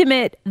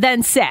intimate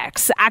than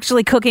sex,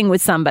 actually cooking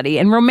with somebody.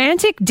 And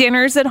romantic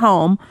dinners at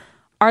home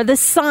are the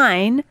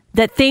sign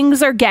that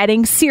things are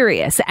getting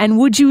serious. And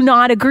would you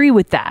not agree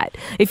with that?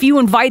 If you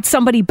invite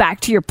somebody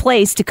back to your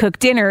place to cook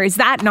dinner, is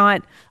that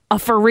not a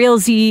for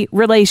realsy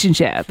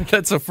relationship?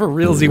 That's a for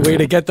realsy way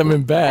to get them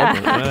in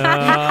bed.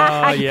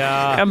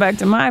 Yeah. Come back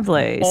to my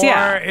place.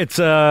 Or it's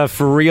a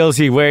for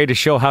realsy way to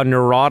show how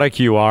neurotic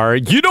you are.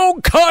 You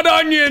don't cut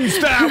onions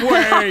that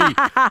way.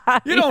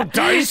 You don't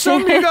dice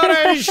them. You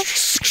gotta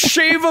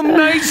shave them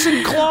nice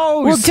and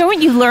close. Well,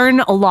 don't you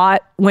learn a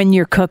lot when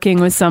you're cooking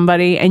with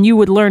somebody? And you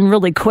would learn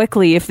really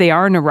quickly if they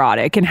are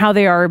neurotic and how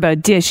they are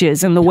about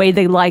dishes and the way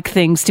they like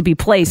things to be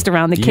placed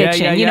around the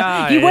kitchen.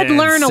 Yeah. You would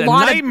learn It's a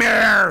lot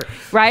nightmare.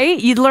 right?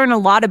 You'd learn a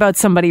lot about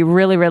somebody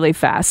really, really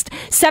fast.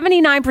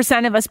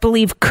 79% of us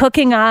believe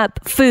cooking up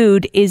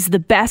food is the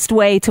best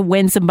way to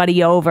win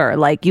somebody over.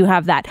 Like you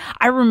have that.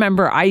 I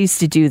remember I used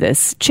to do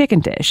this chicken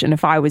dish. And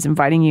if I was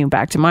inviting you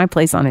back to my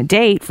place on a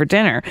date for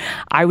dinner,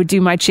 I would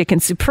do my chicken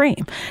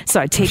supreme. So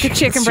I'd take a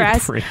chicken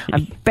breast,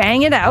 I'd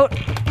bang it out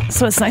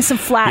so it's nice and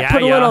flat,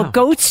 put a little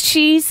goat's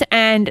cheese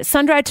and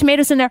sun-dried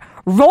tomatoes in there,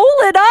 roll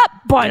it up,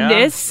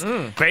 Bundus.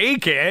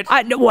 Bake it.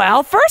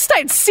 Well, first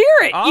I'd sear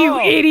it, you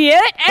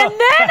idiot, and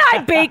then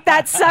I'd bake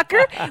that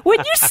sucker. When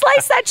you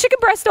slice that chicken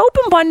breast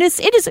open, Bundus,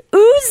 it is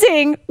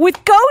oozing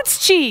with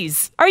goat's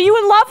cheese. Are you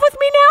in love with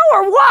me now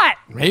or what?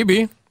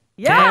 Maybe.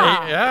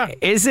 Yeah.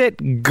 Is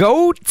it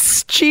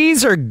goat's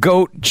cheese or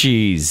goat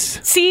cheese?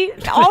 See,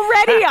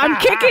 already I'm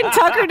kicking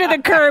Tucker to the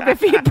curb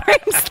if he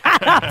brings that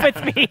up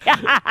with me.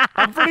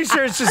 I'm pretty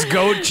sure it's just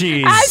goat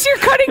cheese. As you're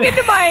cutting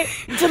into my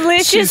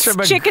delicious from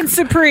a- chicken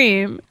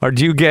supreme. Or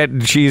do you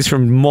get cheese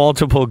from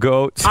multiple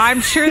goats?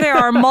 I'm sure there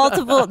are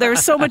multiple.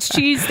 There's so much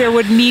cheese, there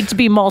would need to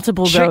be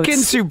multiple goats. Chicken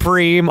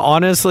supreme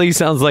honestly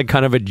sounds like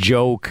kind of a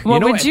joke.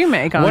 What would you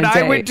make on What a I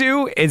date? would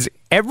do is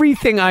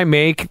everything I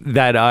make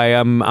that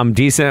I'm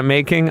decent at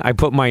making, I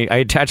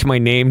attach my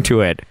name to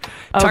it.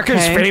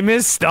 Tucker's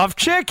famous stuffed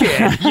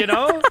chicken, you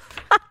know?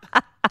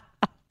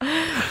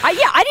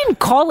 I didn't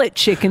call it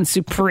chicken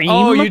supreme.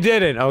 Oh, you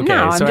didn't? Okay.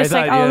 No, I'm so just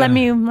I like, thought, let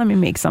me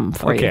make something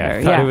for you. Okay, There.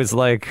 I thought it was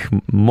like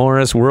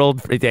Morris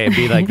World. It'd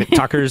be like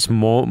Tucker's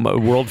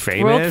world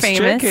famous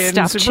chicken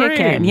stuffed supreme.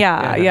 chicken.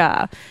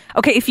 Yeah.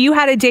 Okay, if you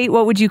had a date,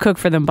 what would you cook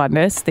for them,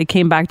 Bundus? They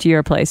came back to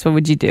your place. What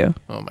would you do?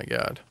 Oh my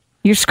God.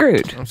 You're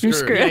screwed. You're screwed.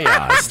 screwed.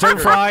 Yeah, stir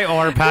fry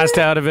or passed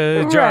out of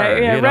a jar.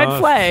 Right, yeah, you red know?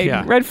 flag.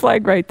 Yeah. Red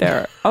flag right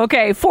there.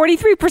 Okay,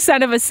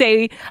 43% of us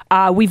say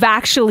we've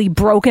actually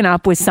broken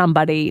up with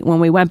somebody when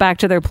we went back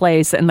to their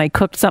place and they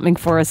cooked something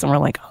for us and we're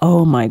like,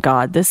 oh my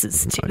God, this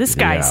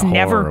guy's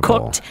never horrible.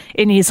 cooked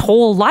in his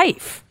whole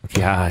life.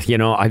 Yeah, you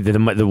know,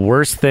 the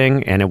worst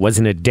thing, and it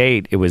wasn't a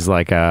date, it was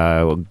like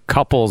a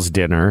couple's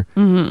dinner.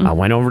 Mm-hmm. I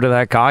went over to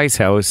that guy's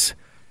house,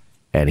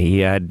 and he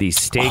had these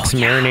steaks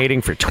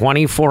marinating for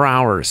 24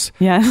 hours.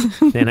 Yeah.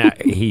 Then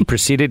he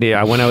proceeded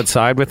I went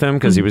outside with him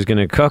because he was going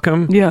to cook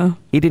them. Yeah.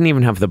 He didn't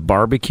even have the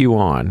barbecue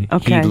on.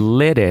 Okay. He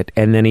lit it,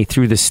 and then he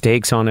threw the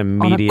steaks on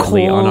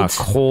immediately on a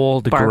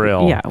cold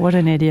grill. Yeah, what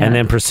an idiot. And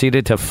then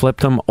proceeded to flip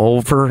them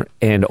over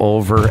and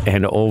over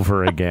and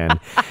over again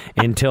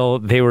until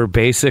they were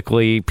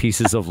basically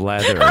pieces of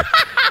leather.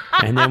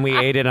 And then we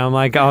ate it. I'm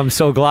like, oh, I'm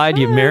so glad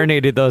you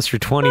marinated those for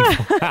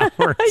 24 hours.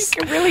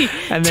 You can really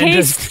And then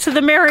taste the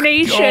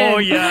marination. Oh,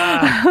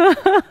 yeah.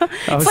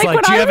 I was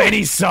like, do you have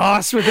any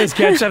sauce with this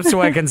ketchup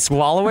so I can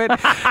swallow it?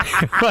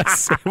 It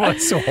was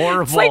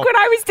horrible. It's like when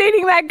I was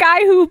dating that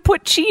guy who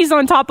put cheese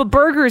on top of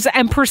burgers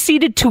and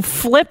proceeded to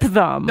flip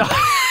them. With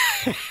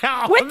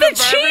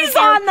the cheese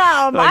on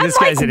them. I'm this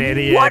guy's like, an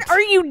idiot. what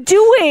are you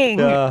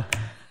doing?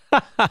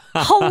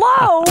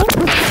 Hello?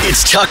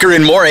 It's Tucker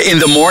and Maura in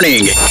the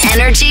morning.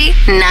 Energy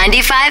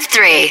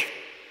 95.3.